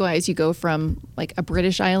 aside. likewise, you go from like a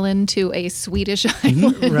British island to a Swedish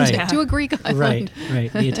island Right. to a Greek island.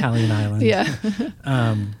 Right, the Italian island.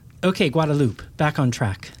 Yeah. Okay, Guadeloupe, back on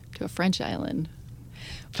track. To a French island.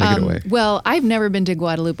 Take it away. Well, I've never been to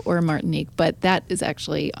Guadeloupe or Martinique, but that is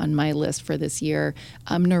actually on my list for this year.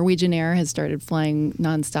 Norwegian Air has started flying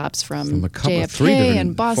nonstops from a couple JFK of three different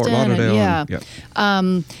and Boston. Fort Lauderdale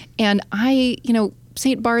and, and I,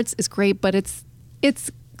 St. Bart's is great, but it's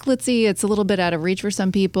glitzy. It's a little bit out of reach for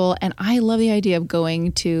some people. And I love the idea of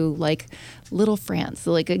going to like Little France,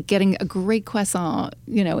 like getting a great croissant,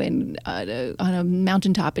 on a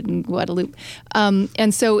mountaintop in Guadeloupe.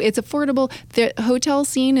 And so it's affordable. The hotel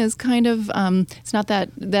scene is kind of, it's not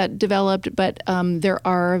that developed, but there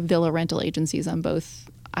are villa rental agencies on both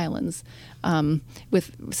islands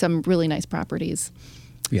with some really nice properties.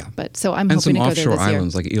 Yeah. But so I'm and hoping to go there some offshore this year.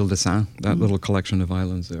 islands like Ile de Saint, that little collection of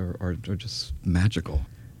islands are just magical.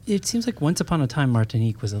 It seems like once upon a time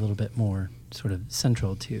Martinique was a little bit more sort of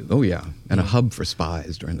central to. Oh yeah, and a hub for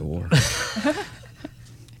spies during the war.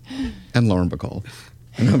 And Lauren Bacall.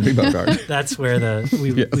 And Humphrey Bogart. That's where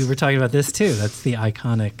we Yes. were talking about this too. That's the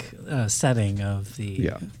iconic setting of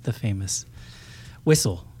the famous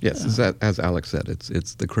whistle. Yes, as Alex said,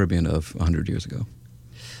 it's the Caribbean of 100 years ago.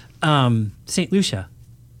 St. Lucia.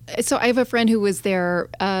 So I have a friend who was there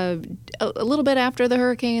a little bit after the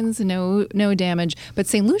hurricanes, no damage. But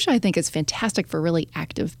St. Lucia, I think, is fantastic for really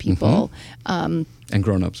active people. And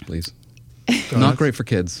grown-ups, please. Not great for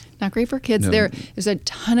kids. Not great for kids. No. There's a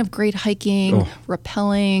ton of great hiking,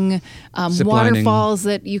 rappelling, Zip waterfalls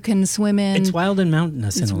that you can swim in. It's wild and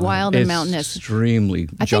mountainous. It's in a way. wild and It's mountainous. extremely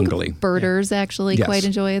I think jungly. birders actually Yes. quite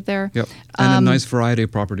enjoy it there. Yep, and a nice variety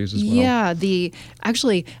of properties as well. Yeah,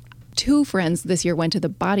 actually, two friends this year went to the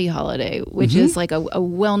Body Holiday, which is like a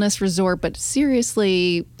wellness resort, but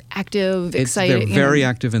seriously active, exciting. They're very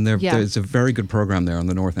active, and Yeah. there's a very good program there on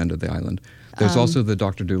the north end of the island. There's also the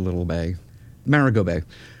Dr. Dolittle Bay, Marigot Bay.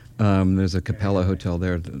 There's a Capella hotel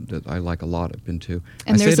there that I like a lot. I've been to.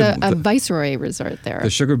 And I there's stayed a at Viceroy resort there. the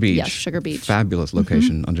Sugar Beach. Yes, Sugar Beach. Fabulous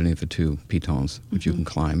location underneath the two pitons, which you can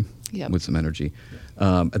climb Yep. with some energy.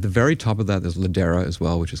 At the very top of that, there's Ladera as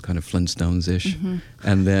well, which is kind of Flintstones-ish.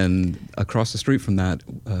 And then across the street from that,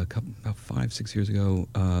 about 5-6 years ago,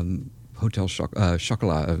 Hotel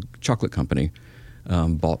Chocolat, a chocolate company,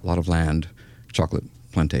 bought a lot of land, chocolate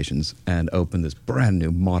plantations, and opened this brand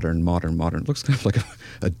new modern, it looks kind of like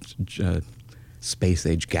a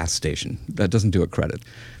space-age gas station. That doesn't do it credit.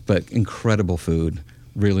 But incredible food,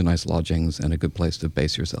 really nice lodgings, and a good place to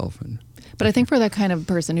base yourself. But I think for that kind of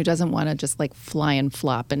person who doesn't want to just like fly and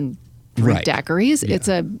flop and drink Right. daiquiris, Yeah. it's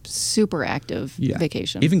a super active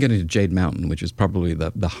vacation. Even getting to Jade Mountain, which is probably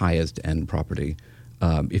the highest end property,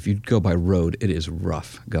 if you go by road, it is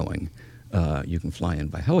rough going. You can fly in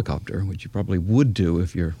by helicopter, which you probably would do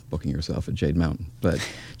if you're booking yourself at Jade Mountain. But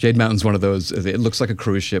Jade Mountain's one of those, it looks like a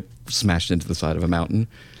cruise ship smashed into the side of a mountain.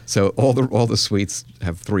 So all the suites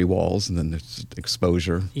have 3 walls, and then there's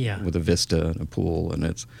exposure with a vista and a pool,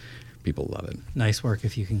 and people love it. Nice work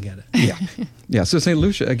if you can get it. Yeah. Yeah. So St.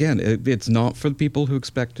 Lucia, again, it's not for the people who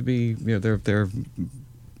expect to be, they're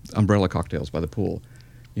umbrella cocktails by the pool.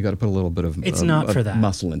 You got to put a little bit of It's not for that.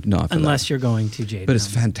 muscle in, not for Unless that. you're going to Jade But it's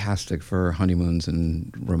Mountain. fantastic for honeymoons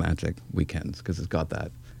and romantic weekends because it's got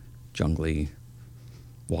that jungly,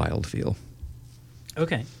 wild feel.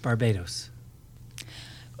 Okay, Barbados.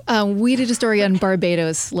 We did a story on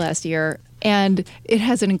Barbados last year, and it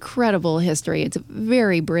has an incredible history. It's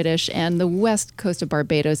very British, and the west coast of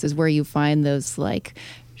Barbados is where you find those like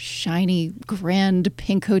shiny, grand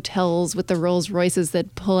pink hotels with the Rolls Royces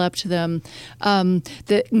that pull up to them.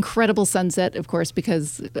 The incredible sunset, of course,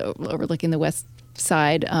 because overlooking the west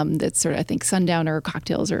side, that's sort of, I think, sundowner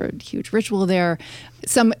cocktails are a huge ritual there.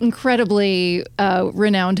 Some incredibly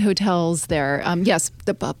renowned hotels there. Yes,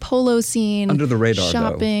 the polo scene. Under the radar,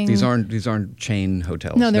 shopping. though. These aren't chain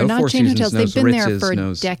hotels. No, they're not Four chain Seasons, hotels. They've no been there Ritzes, for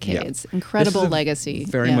no- decades. yeah. Incredible This is legacy.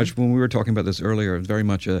 Very Yeah. much, when we were talking about this earlier, very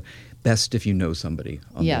much a best if you know somebody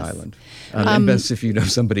on Yes. the island. And best if you know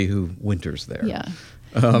somebody who winters there. Yeah.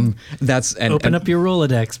 That's Open up your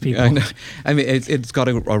Rolodex, people. I know. I mean, it's got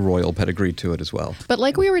a royal pedigree to it as well. But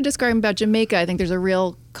like we were describing about Jamaica, I think there's a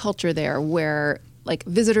real culture there where like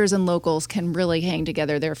visitors and locals can really hang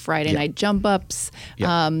together. There are Friday night jump ups,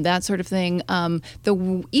 that sort of thing.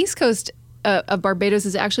 The East Coast of Barbados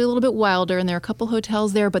is actually a little bit wilder, and there are a couple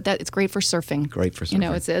hotels there, but it's great for surfing. Great for You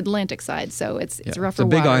know, surfing. it's the Atlantic side, so it's rougher It's a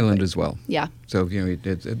big water, island but- as well. Yeah. So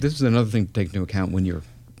this is another thing to take into account when you're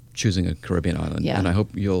choosing a Caribbean island. Yeah. And I hope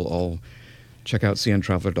you'll all check out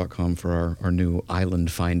cntraveler.com for our new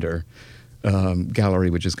Island Finder gallery,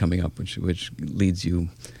 which is coming up, which leads you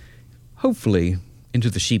hopefully into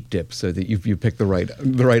the sheep dip, so that you pick the right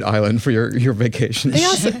island for your vacation. They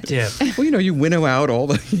also Dip. Well, you winnow out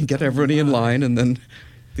you get everybody in line, and then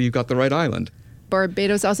you've got the right island.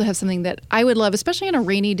 Barbados also have something that I would love, especially on a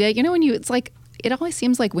rainy day. You know, when it's like, it always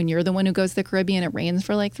seems like when you're the one who goes to the Caribbean, it rains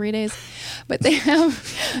for like 3 days. But they have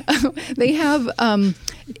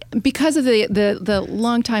because of the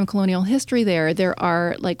long time colonial history there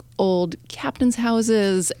are like old captain's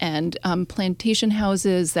houses and plantation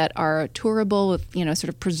houses that are tourable with, you know, sort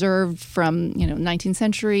of preserved from, you know, 19th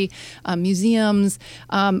century museums.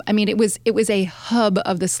 I mean, it was a hub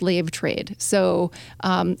of the slave trade. So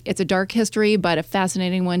it's a dark history, but a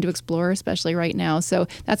fascinating one to explore, especially right now. So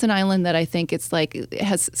that's an island that I think it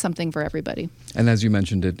has something for everybody. And as you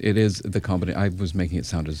mentioned, it is the company. I was making it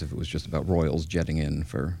sound as if it was just about royals jetting in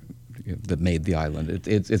that made the island.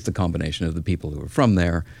 It's the combination of the people who are from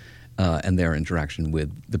there and their interaction with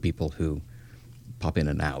the people who pop in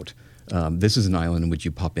and out. This is an island in which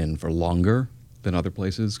you pop in for longer than other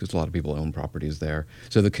places because a lot of people own properties there.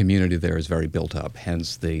 So the community there is very built up,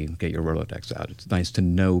 hence the get your Rolodex out. It's nice to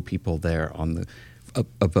know people there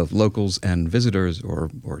of both locals and visitors or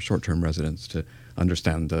short-term residents to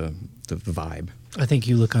understand the vibe. I think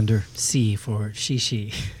you look under C for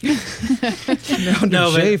shishi.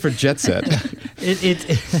 No, J for jet set.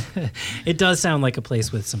 It does sound like a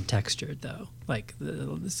place with some texture, though. Like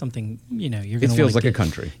something, you know, you're going to. It feels like a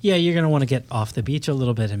country. Yeah, you're going to want to get off the beach a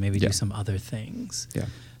little bit and maybe do some other things. Yeah.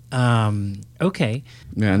 Okay.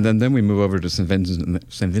 Yeah, and then we move over to St.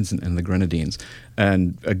 Vincent and the Grenadines,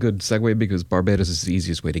 and a good segue because Barbados is the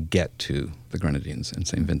easiest way to get to the Grenadines and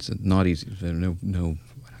St. Vincent. Not easy. There are no.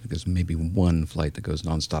 I think there's maybe one flight that goes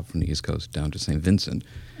nonstop from the East Coast down to St. Vincent,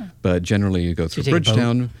 but generally you go through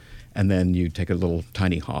Bridgetown, and then you take a little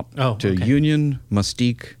tiny hop to Union,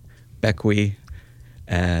 Mustique, Bequia,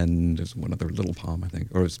 and there's one other Little Palm, I think,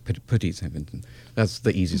 or it's Petit St. Vincent. That's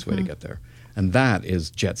the easiest way to get there. And that is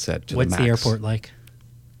jet set to the max. What's the airport like?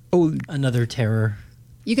 Oh, another terror.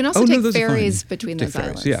 You can also take ferries between those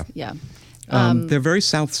islands. Yeah. They're very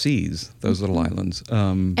South Seas, those little islands.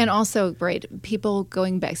 And also, right, people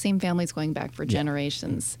going back, same families going back for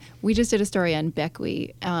generations. We just did a story on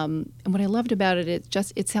Bequia, and what I loved about it,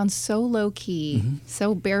 it sounds so low key,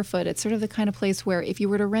 so barefoot. It's sort of the kind of place where if you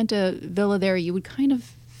were to rent a villa there, you would kind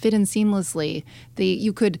of fit in seamlessly.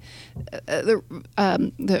 The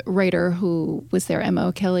writer who was there, Emma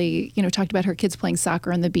O'Kelly, you know, talked about her kids playing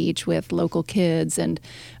soccer on the beach with local kids, and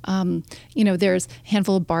you know, there's a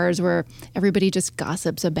handful of bars where everybody just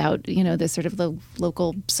gossips about, you know, this sort of the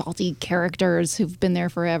local salty characters who've been there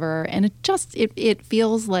forever, and it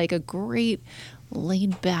feels like a great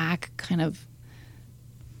laid back kind of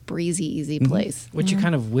breezy, easy place. Which you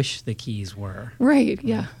kind of wish the Keys were. Right,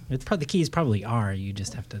 yeah. The Keys probably are. You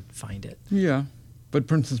just have to find it. Yeah, but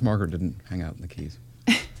Princess Margaret didn't hang out in the Keys.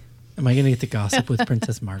 Am I going to get the gossip with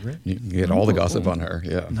Princess Margaret? You get all the gossip on her,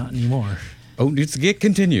 yeah. Not anymore. Oh, it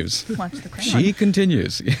continues. Watch the Crown. She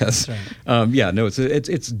continues, yes. That's right. Yeah, no,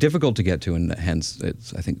 it's difficult to get to, and hence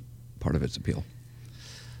it's, I think, part of its appeal.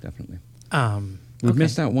 Definitely. We've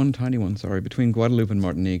missed out one tiny one, sorry, between Guadeloupe and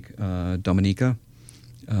Martinique, Dominica.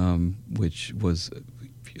 Which was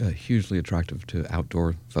hugely attractive to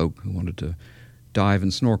outdoor folk who wanted to dive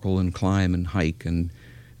and snorkel and climb and hike. And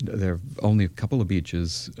there are only a couple of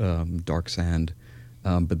beaches, dark sand,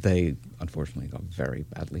 but they unfortunately got very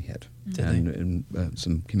badly hit. And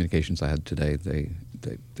some communications I had today,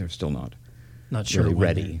 they're still not sure really when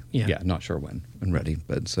ready. Yeah, not sure when and ready.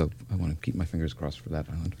 But so I want to keep my fingers crossed for that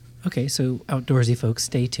island. Okay, so outdoorsy folks,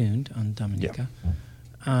 stay tuned on Dominica.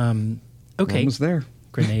 Yeah. Okay. Almost there.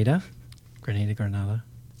 Grenada.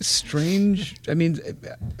 Strange. I mean,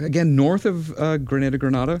 again, north of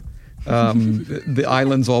Grenada, the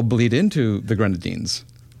islands all bleed into the Grenadines,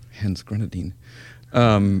 hence Grenadine.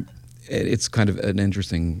 It's kind of an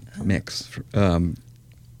interesting mix.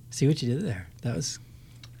 See what you did there? That was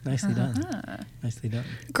nicely done. Nicely done.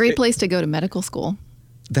 Great place to go to medical school.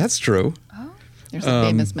 That's true. Oh. There's a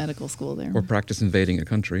famous medical school there. Or practice invading a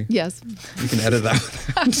country. Yes. You can edit that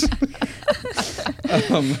out.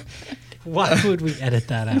 Why would we edit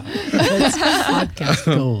that out? That's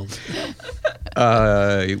podcast gold.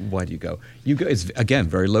 Why do you go? You go. It's again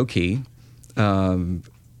very low key. St.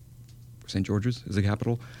 George's is the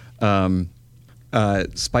capital.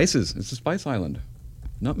 Spices. It's a spice island.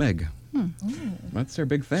 Nutmeg. That's their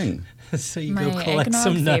big thing. So you go collect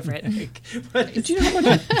some nutmeg. Do you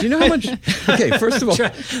know how much? Okay, first of all,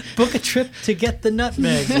 book a trip to get the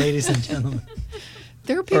nutmeg, ladies and gentlemen.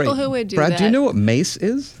 There are people who would do Brad, that. do you know what mace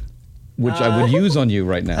is? Which I would use on you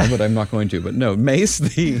right now, but I'm not going to. But no, mace,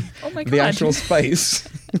 the actual spice.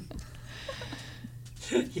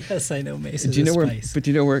 Yes, I know mace. Do you know spice. But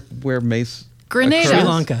do you know where mace? Grenada. Sri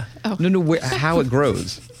Lanka. Oh. No, how it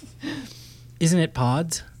grows. Isn't it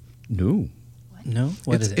pods? No. No?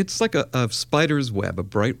 What is it? It's like a spider's web, a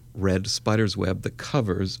bright red spider's web that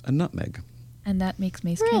covers a nutmeg. And that makes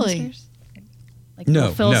mace Really? canisters? Like, No,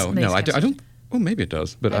 well, fills no, mace no. I canisters. don't. Oh, maybe it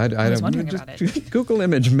does, but I I was don't. wondering just about it. Google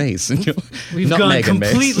image mace, and you'll We've gone nutmeg and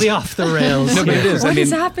mace. completely off the rails. No, but it here. is. What is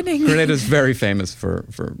happening? Grenada is very famous for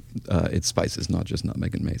its spices, not just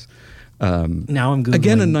nutmeg and mace. Now I'm Googling.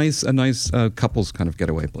 Again, a nice couples kind of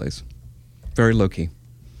getaway place. Very low key.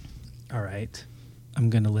 All right. I'm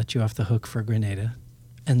going to let you off the hook for Grenada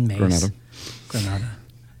and Mace. Grenada.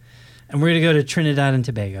 And we're going to go to Trinidad and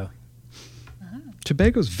Tobago.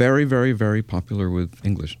 Tobago's very, very, very popular with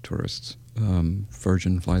English tourists.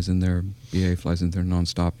 Virgin flies in there, BA flies in there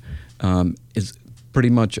nonstop. Is pretty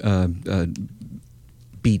much a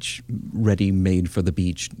beach ready, made for the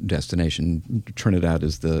beach destination. Trinidad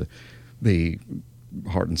is the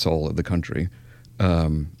heart and soul of the country,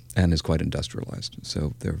 and is quite industrialized.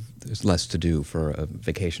 So there's less to do for a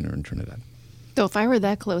vacationer in Trinidad. Though if I were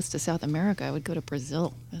that close to South America, I would go to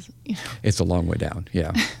Brazil. You know. It's a long way down.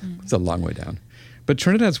 Yeah, it's a long way down. But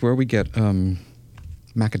Trinidad's where we get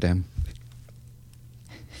macadam.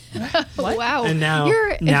 Wow. And now- You're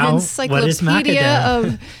an now, what is encyclopedia macadam?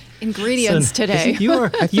 of ingredients So, today. You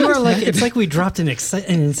are like, it's like we dropped an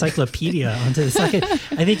encyclopedia onto this. Like,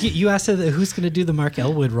 I think you asked who's going to do the Mark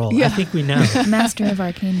Elwood role. Yeah. I think we know. Master of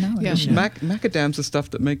arcane knowledge. Yeah. Macadam's the stuff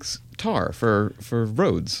that makes tar for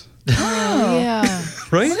roads, Oh, yeah.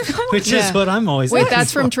 right? Which Yeah. is what I'm always Wait, looking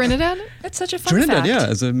that's from for. Trinidad? That's such a fun Trinidad, fact. yeah,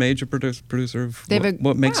 is a major producer of They have a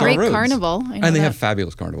what makes great our roads. carnival. I know And they that. have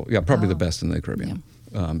fabulous carnival. Yeah, probably the best in the Caribbean.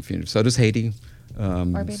 So does Haiti.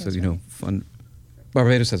 Barbados, so right? fun.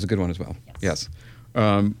 Barbados has a good one as well. Yes.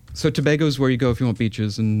 So Tobago is where you go if you want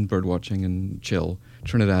beaches and bird watching and chill.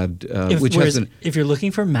 Trinidad, which has an if you're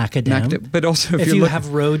looking for macadam, but also if you're you looking, have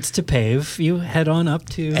roads to pave, you head on up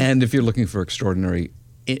to. and if you're looking for extraordinary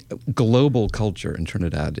global culture in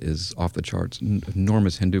Trinidad is off the charts.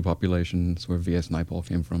 Enormous Hindu population. That's where V.S. Naipaul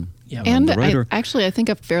came from. Yeah. And the writer. I think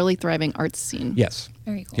a fairly thriving arts scene. Yes.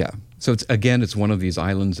 Very cool. Yeah. So it's one of these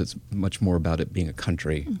islands. It's much more about it being a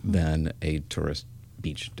country than a tourist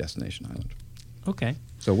beach destination island. Okay.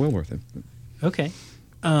 So well worth it. Okay.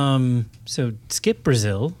 So skip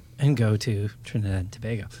Brazil and go to Trinidad and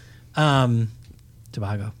Tobago.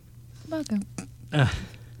 Tobago. Welcome.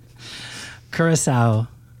 Curacao.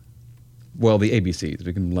 Well, the ABCs,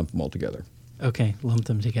 we can lump them all together. Okay, lump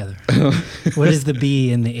them together. What is the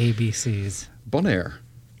B in the ABCs? Bonaire.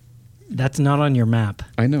 That's not on your map.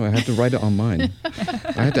 I know. I had to write it on mine. I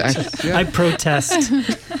had to actually. Yeah. I protest.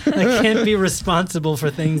 I can't be responsible for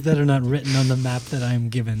things that are not written on the map that I'm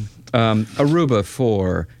given. Aruba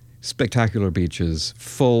for spectacular beaches,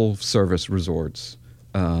 full service resorts.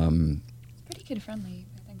 Pretty kid friendly.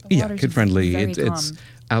 I think the Yeah, water's kid friendly. very It's calm.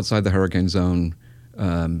 outside the hurricane zone.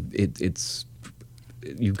 It's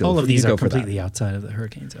you go. All of for- these you are go for that. completely outside of the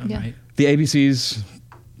hurricane zone, Yeah. right? The ABCs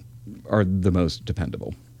are the most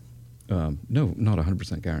dependable. No, not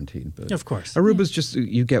 100% guaranteed, but Of course. Aruba's just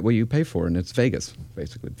you get what you pay for, and it's Vegas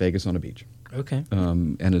basically. Vegas on a beach, Okay.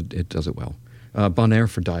 and it does it well. Bonaire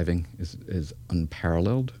for diving is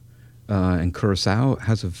unparalleled, and Curacao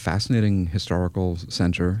has a fascinating historical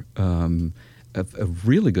center, a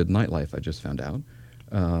really good nightlife. I just found out.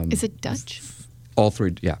 Is it Dutch? All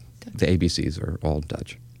three, yeah. The ABCs are all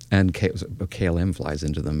Dutch. And KLM flies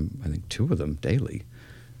into them, I think 2 of them daily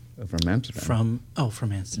from Amsterdam.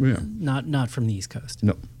 From Amsterdam. Yeah. Not from the East Coast.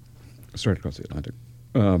 No, straight across the Atlantic.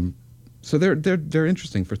 So they're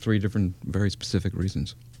interesting for 3 different, very specific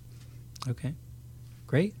reasons. Okay.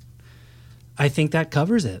 Great. I think that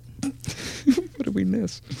covers it. What did we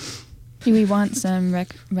miss? Do we want some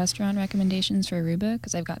restaurant recommendations for Aruba?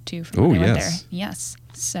 Because I've got 2 from Oh, when I went yes. there. Yes.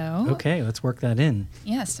 So. Okay, let's work that in.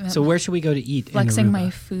 Yes. So where should we go to eat Flexing in my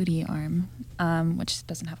Aruba? foodie arm, which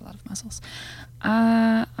doesn't have a lot of muscles.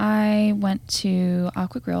 I went to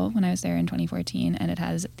Aqua Grill when I was there in 2014, and it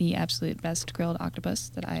has the absolute best grilled octopus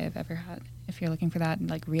that I have ever had. If you're looking for that,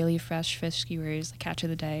 like really fresh fish skewers, the catch of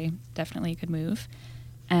the day, definitely a good move.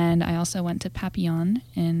 And I also went to Papillon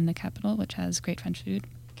in the capital, which has great French food.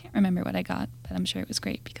 I can't remember what I got, but I'm sure it was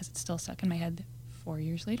great because it's still stuck in my head 4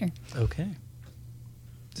 years later. Okay.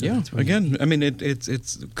 So Yeah, that's where you again, eat. I mean,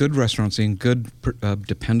 it's good restaurant scene, good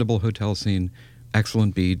dependable hotel scene,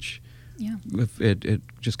 excellent beach. Yeah. It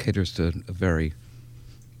just caters to a very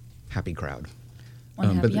happy crowd.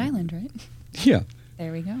 One but- happy island, right? Yeah.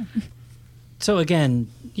 There we go. So again,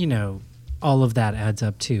 all of that adds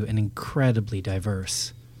up to an incredibly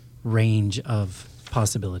diverse range of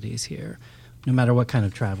possibilities here. No matter what kind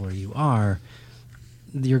of traveler you are,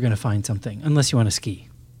 you're going to find something, unless you want to ski.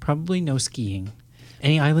 Probably no skiing.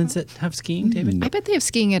 Any islands that have skiing, David? I bet they have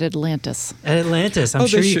skiing at Atlantis. At Atlantis, I'm Oh,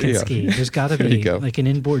 sure they you should, can yeah. ski. There's got to There be you go. like an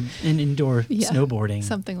indoor Yeah, snowboarding,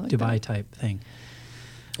 something like Dubai that. type thing.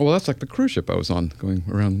 Well, that's like the cruise ship I was on, going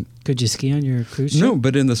around. Could you ski on your cruise ship? No,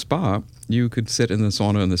 but in the spa, you could sit in the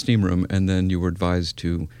sauna in the steam room, and then you were advised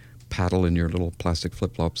to paddle in your little plastic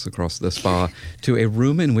flip-flops across the spa to a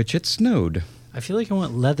room in which it snowed. I feel like I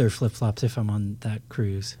want leather flip flops if I'm on that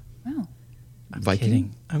cruise. Wow. I'm Viking?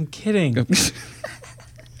 kidding. I'm kidding.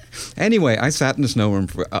 Anyway, I sat in the snow room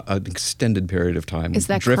for an extended period of time. Is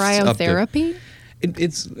that Drifts up to- cryotherapy?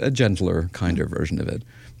 It's a gentler, kinder version of it.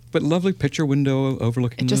 But lovely picture window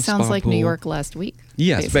overlooking It just the sounds spa like pool. New York last week.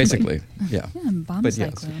 Yes, basically. Yeah. Yeah, bomb But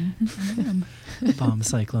yes. cyclone. Bomb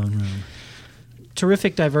cyclone room.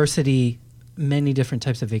 Terrific diversity, many different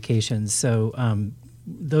types of vacations. So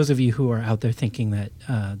those of you who are out there thinking that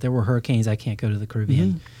there were hurricanes, I can't go to the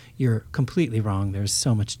Caribbean, you're completely wrong. There's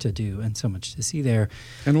so much to do and so much to see there.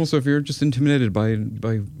 And also, if you're just intimidated by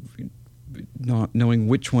not knowing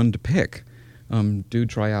which one to pick, do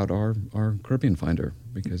try out our Caribbean Finder,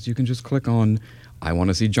 because you can just click on I want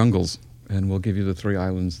to see jungles, and we'll give you the 3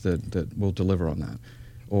 islands that will deliver on that.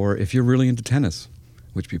 Or if you're really into tennis,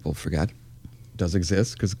 which people forget does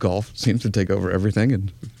exist because golf seems to take over everything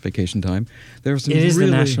in vacation time. There's some It is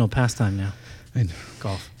really, the national pastime now, I know.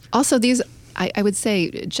 golf. Also, these, I would say,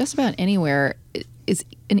 just about anywhere is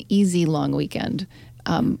an easy long weekend.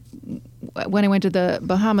 When I went to the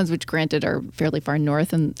Bahamas, which granted are fairly far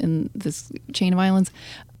north in this chain of islands,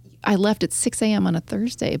 I left at 6 a.m. on a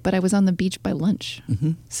Thursday, but I was on the beach by lunch.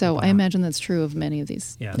 So I imagine that's true of many of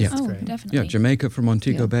these. Yeah, Yeah. that's Oh, great. definitely. Yeah, Jamaica from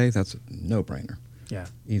Montego Yeah. Bay, that's a no-brainer. Yeah.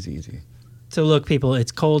 Easy. So look, people,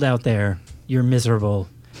 it's cold out there. You're miserable.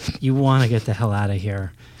 You want to get the hell out of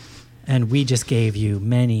here. And we just gave you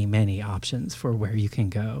many, many options for where you can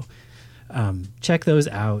go. Check those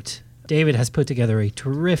out. David has put together a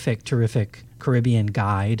terrific, terrific Caribbean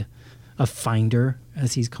guide, a finder,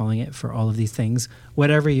 as he's calling it, for all of these things.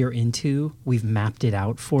 Whatever you're into, we've mapped it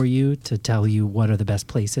out for you to tell you what are the best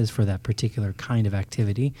places for that particular kind of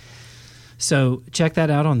activity. So check that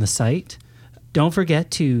out on the site. Don't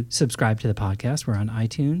forget to subscribe to the podcast. We're on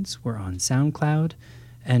iTunes. We're on SoundCloud.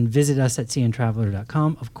 And visit us at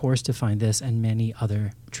cntraveler.com, of course, to find this and many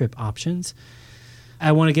other trip options.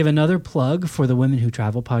 I want to give another plug for the Women Who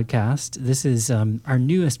Travel podcast. This is our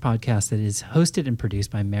newest podcast that is hosted and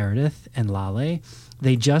produced by Meredith and Lale.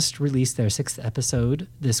 They just released their 6th episode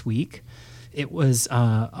this week. It was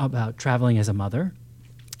about traveling as a mother.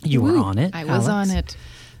 You were Woo, on it, I was Alex. on it.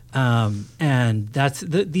 And that's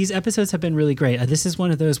these episodes have been really great. This is one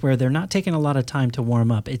of those where they're not taking a lot of time to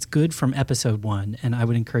warm up. It's good from episode 1, and I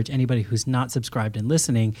would encourage anybody who's not subscribed and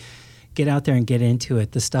listening, get out there and get into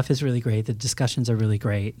it. The stuff is really great. The discussions are really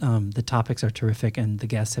great. The topics are terrific, and the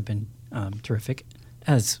guests have been terrific,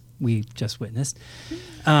 as we just witnessed.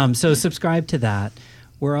 So subscribe to that.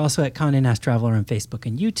 We're also at Condé Nast Traveler on Facebook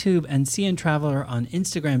and YouTube, and CN Traveler on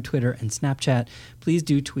Instagram, Twitter, and Snapchat. Please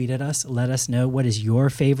do tweet at us. Let us know what is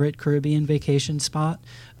your favorite Caribbean vacation spot,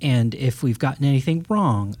 and if we've gotten anything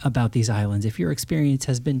wrong about these islands, if your experience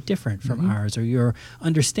has been different from ours, or your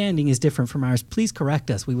understanding is different from ours, please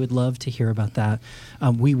correct us. We would love to hear about that.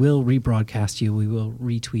 We will rebroadcast you. We will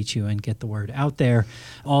retweet you and get the word out there.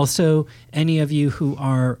 Also, any of you who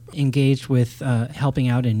are engaged with helping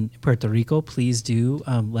out in Puerto Rico, please do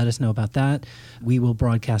let us know about that. We will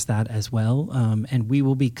broadcast that as well, and we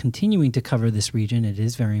will be continuing to cover this region. It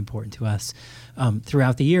is very important to us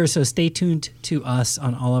throughout the year, so stay tuned to us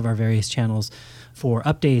on all of our various channels for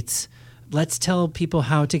updates. Let's tell people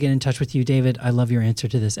how to get in touch with you, David. I love your answer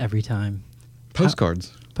to this every time.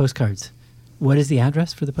 Postcards. Postcards. What is the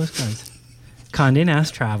address for the postcards? Condé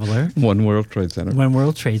Nast Traveler, One World Trade Center. One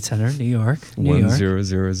World Trade Center, New York. New York.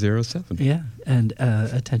 10007. Yeah, and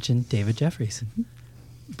attention, David Jeffries.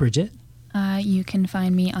 Bridget You can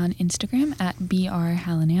find me on Instagram at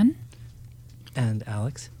brhallinan. and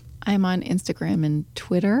Alex. I'm on Instagram and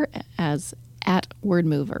Twitter as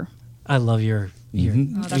 @wordmover. I love your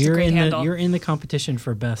Mhm. Oh, that's a you're great in handle. you're in the competition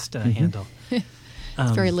for best handle.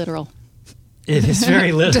 It's very literal. It is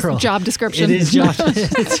very literal. Just job description. It is job.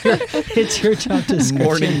 it's your job description.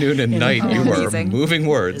 Morning, noon, and night. You are amazing. moving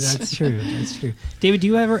words. That's true. That's true. David, do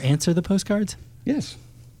you ever answer the postcards? Yes,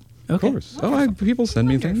 Okay. of course. People send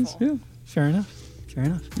me things. Yeah. Fair enough. Fair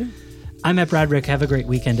enough. Yeah. I'm at Brad Rick. Have a great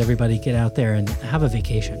weekend, everybody. Get out there and have a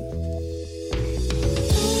vacation.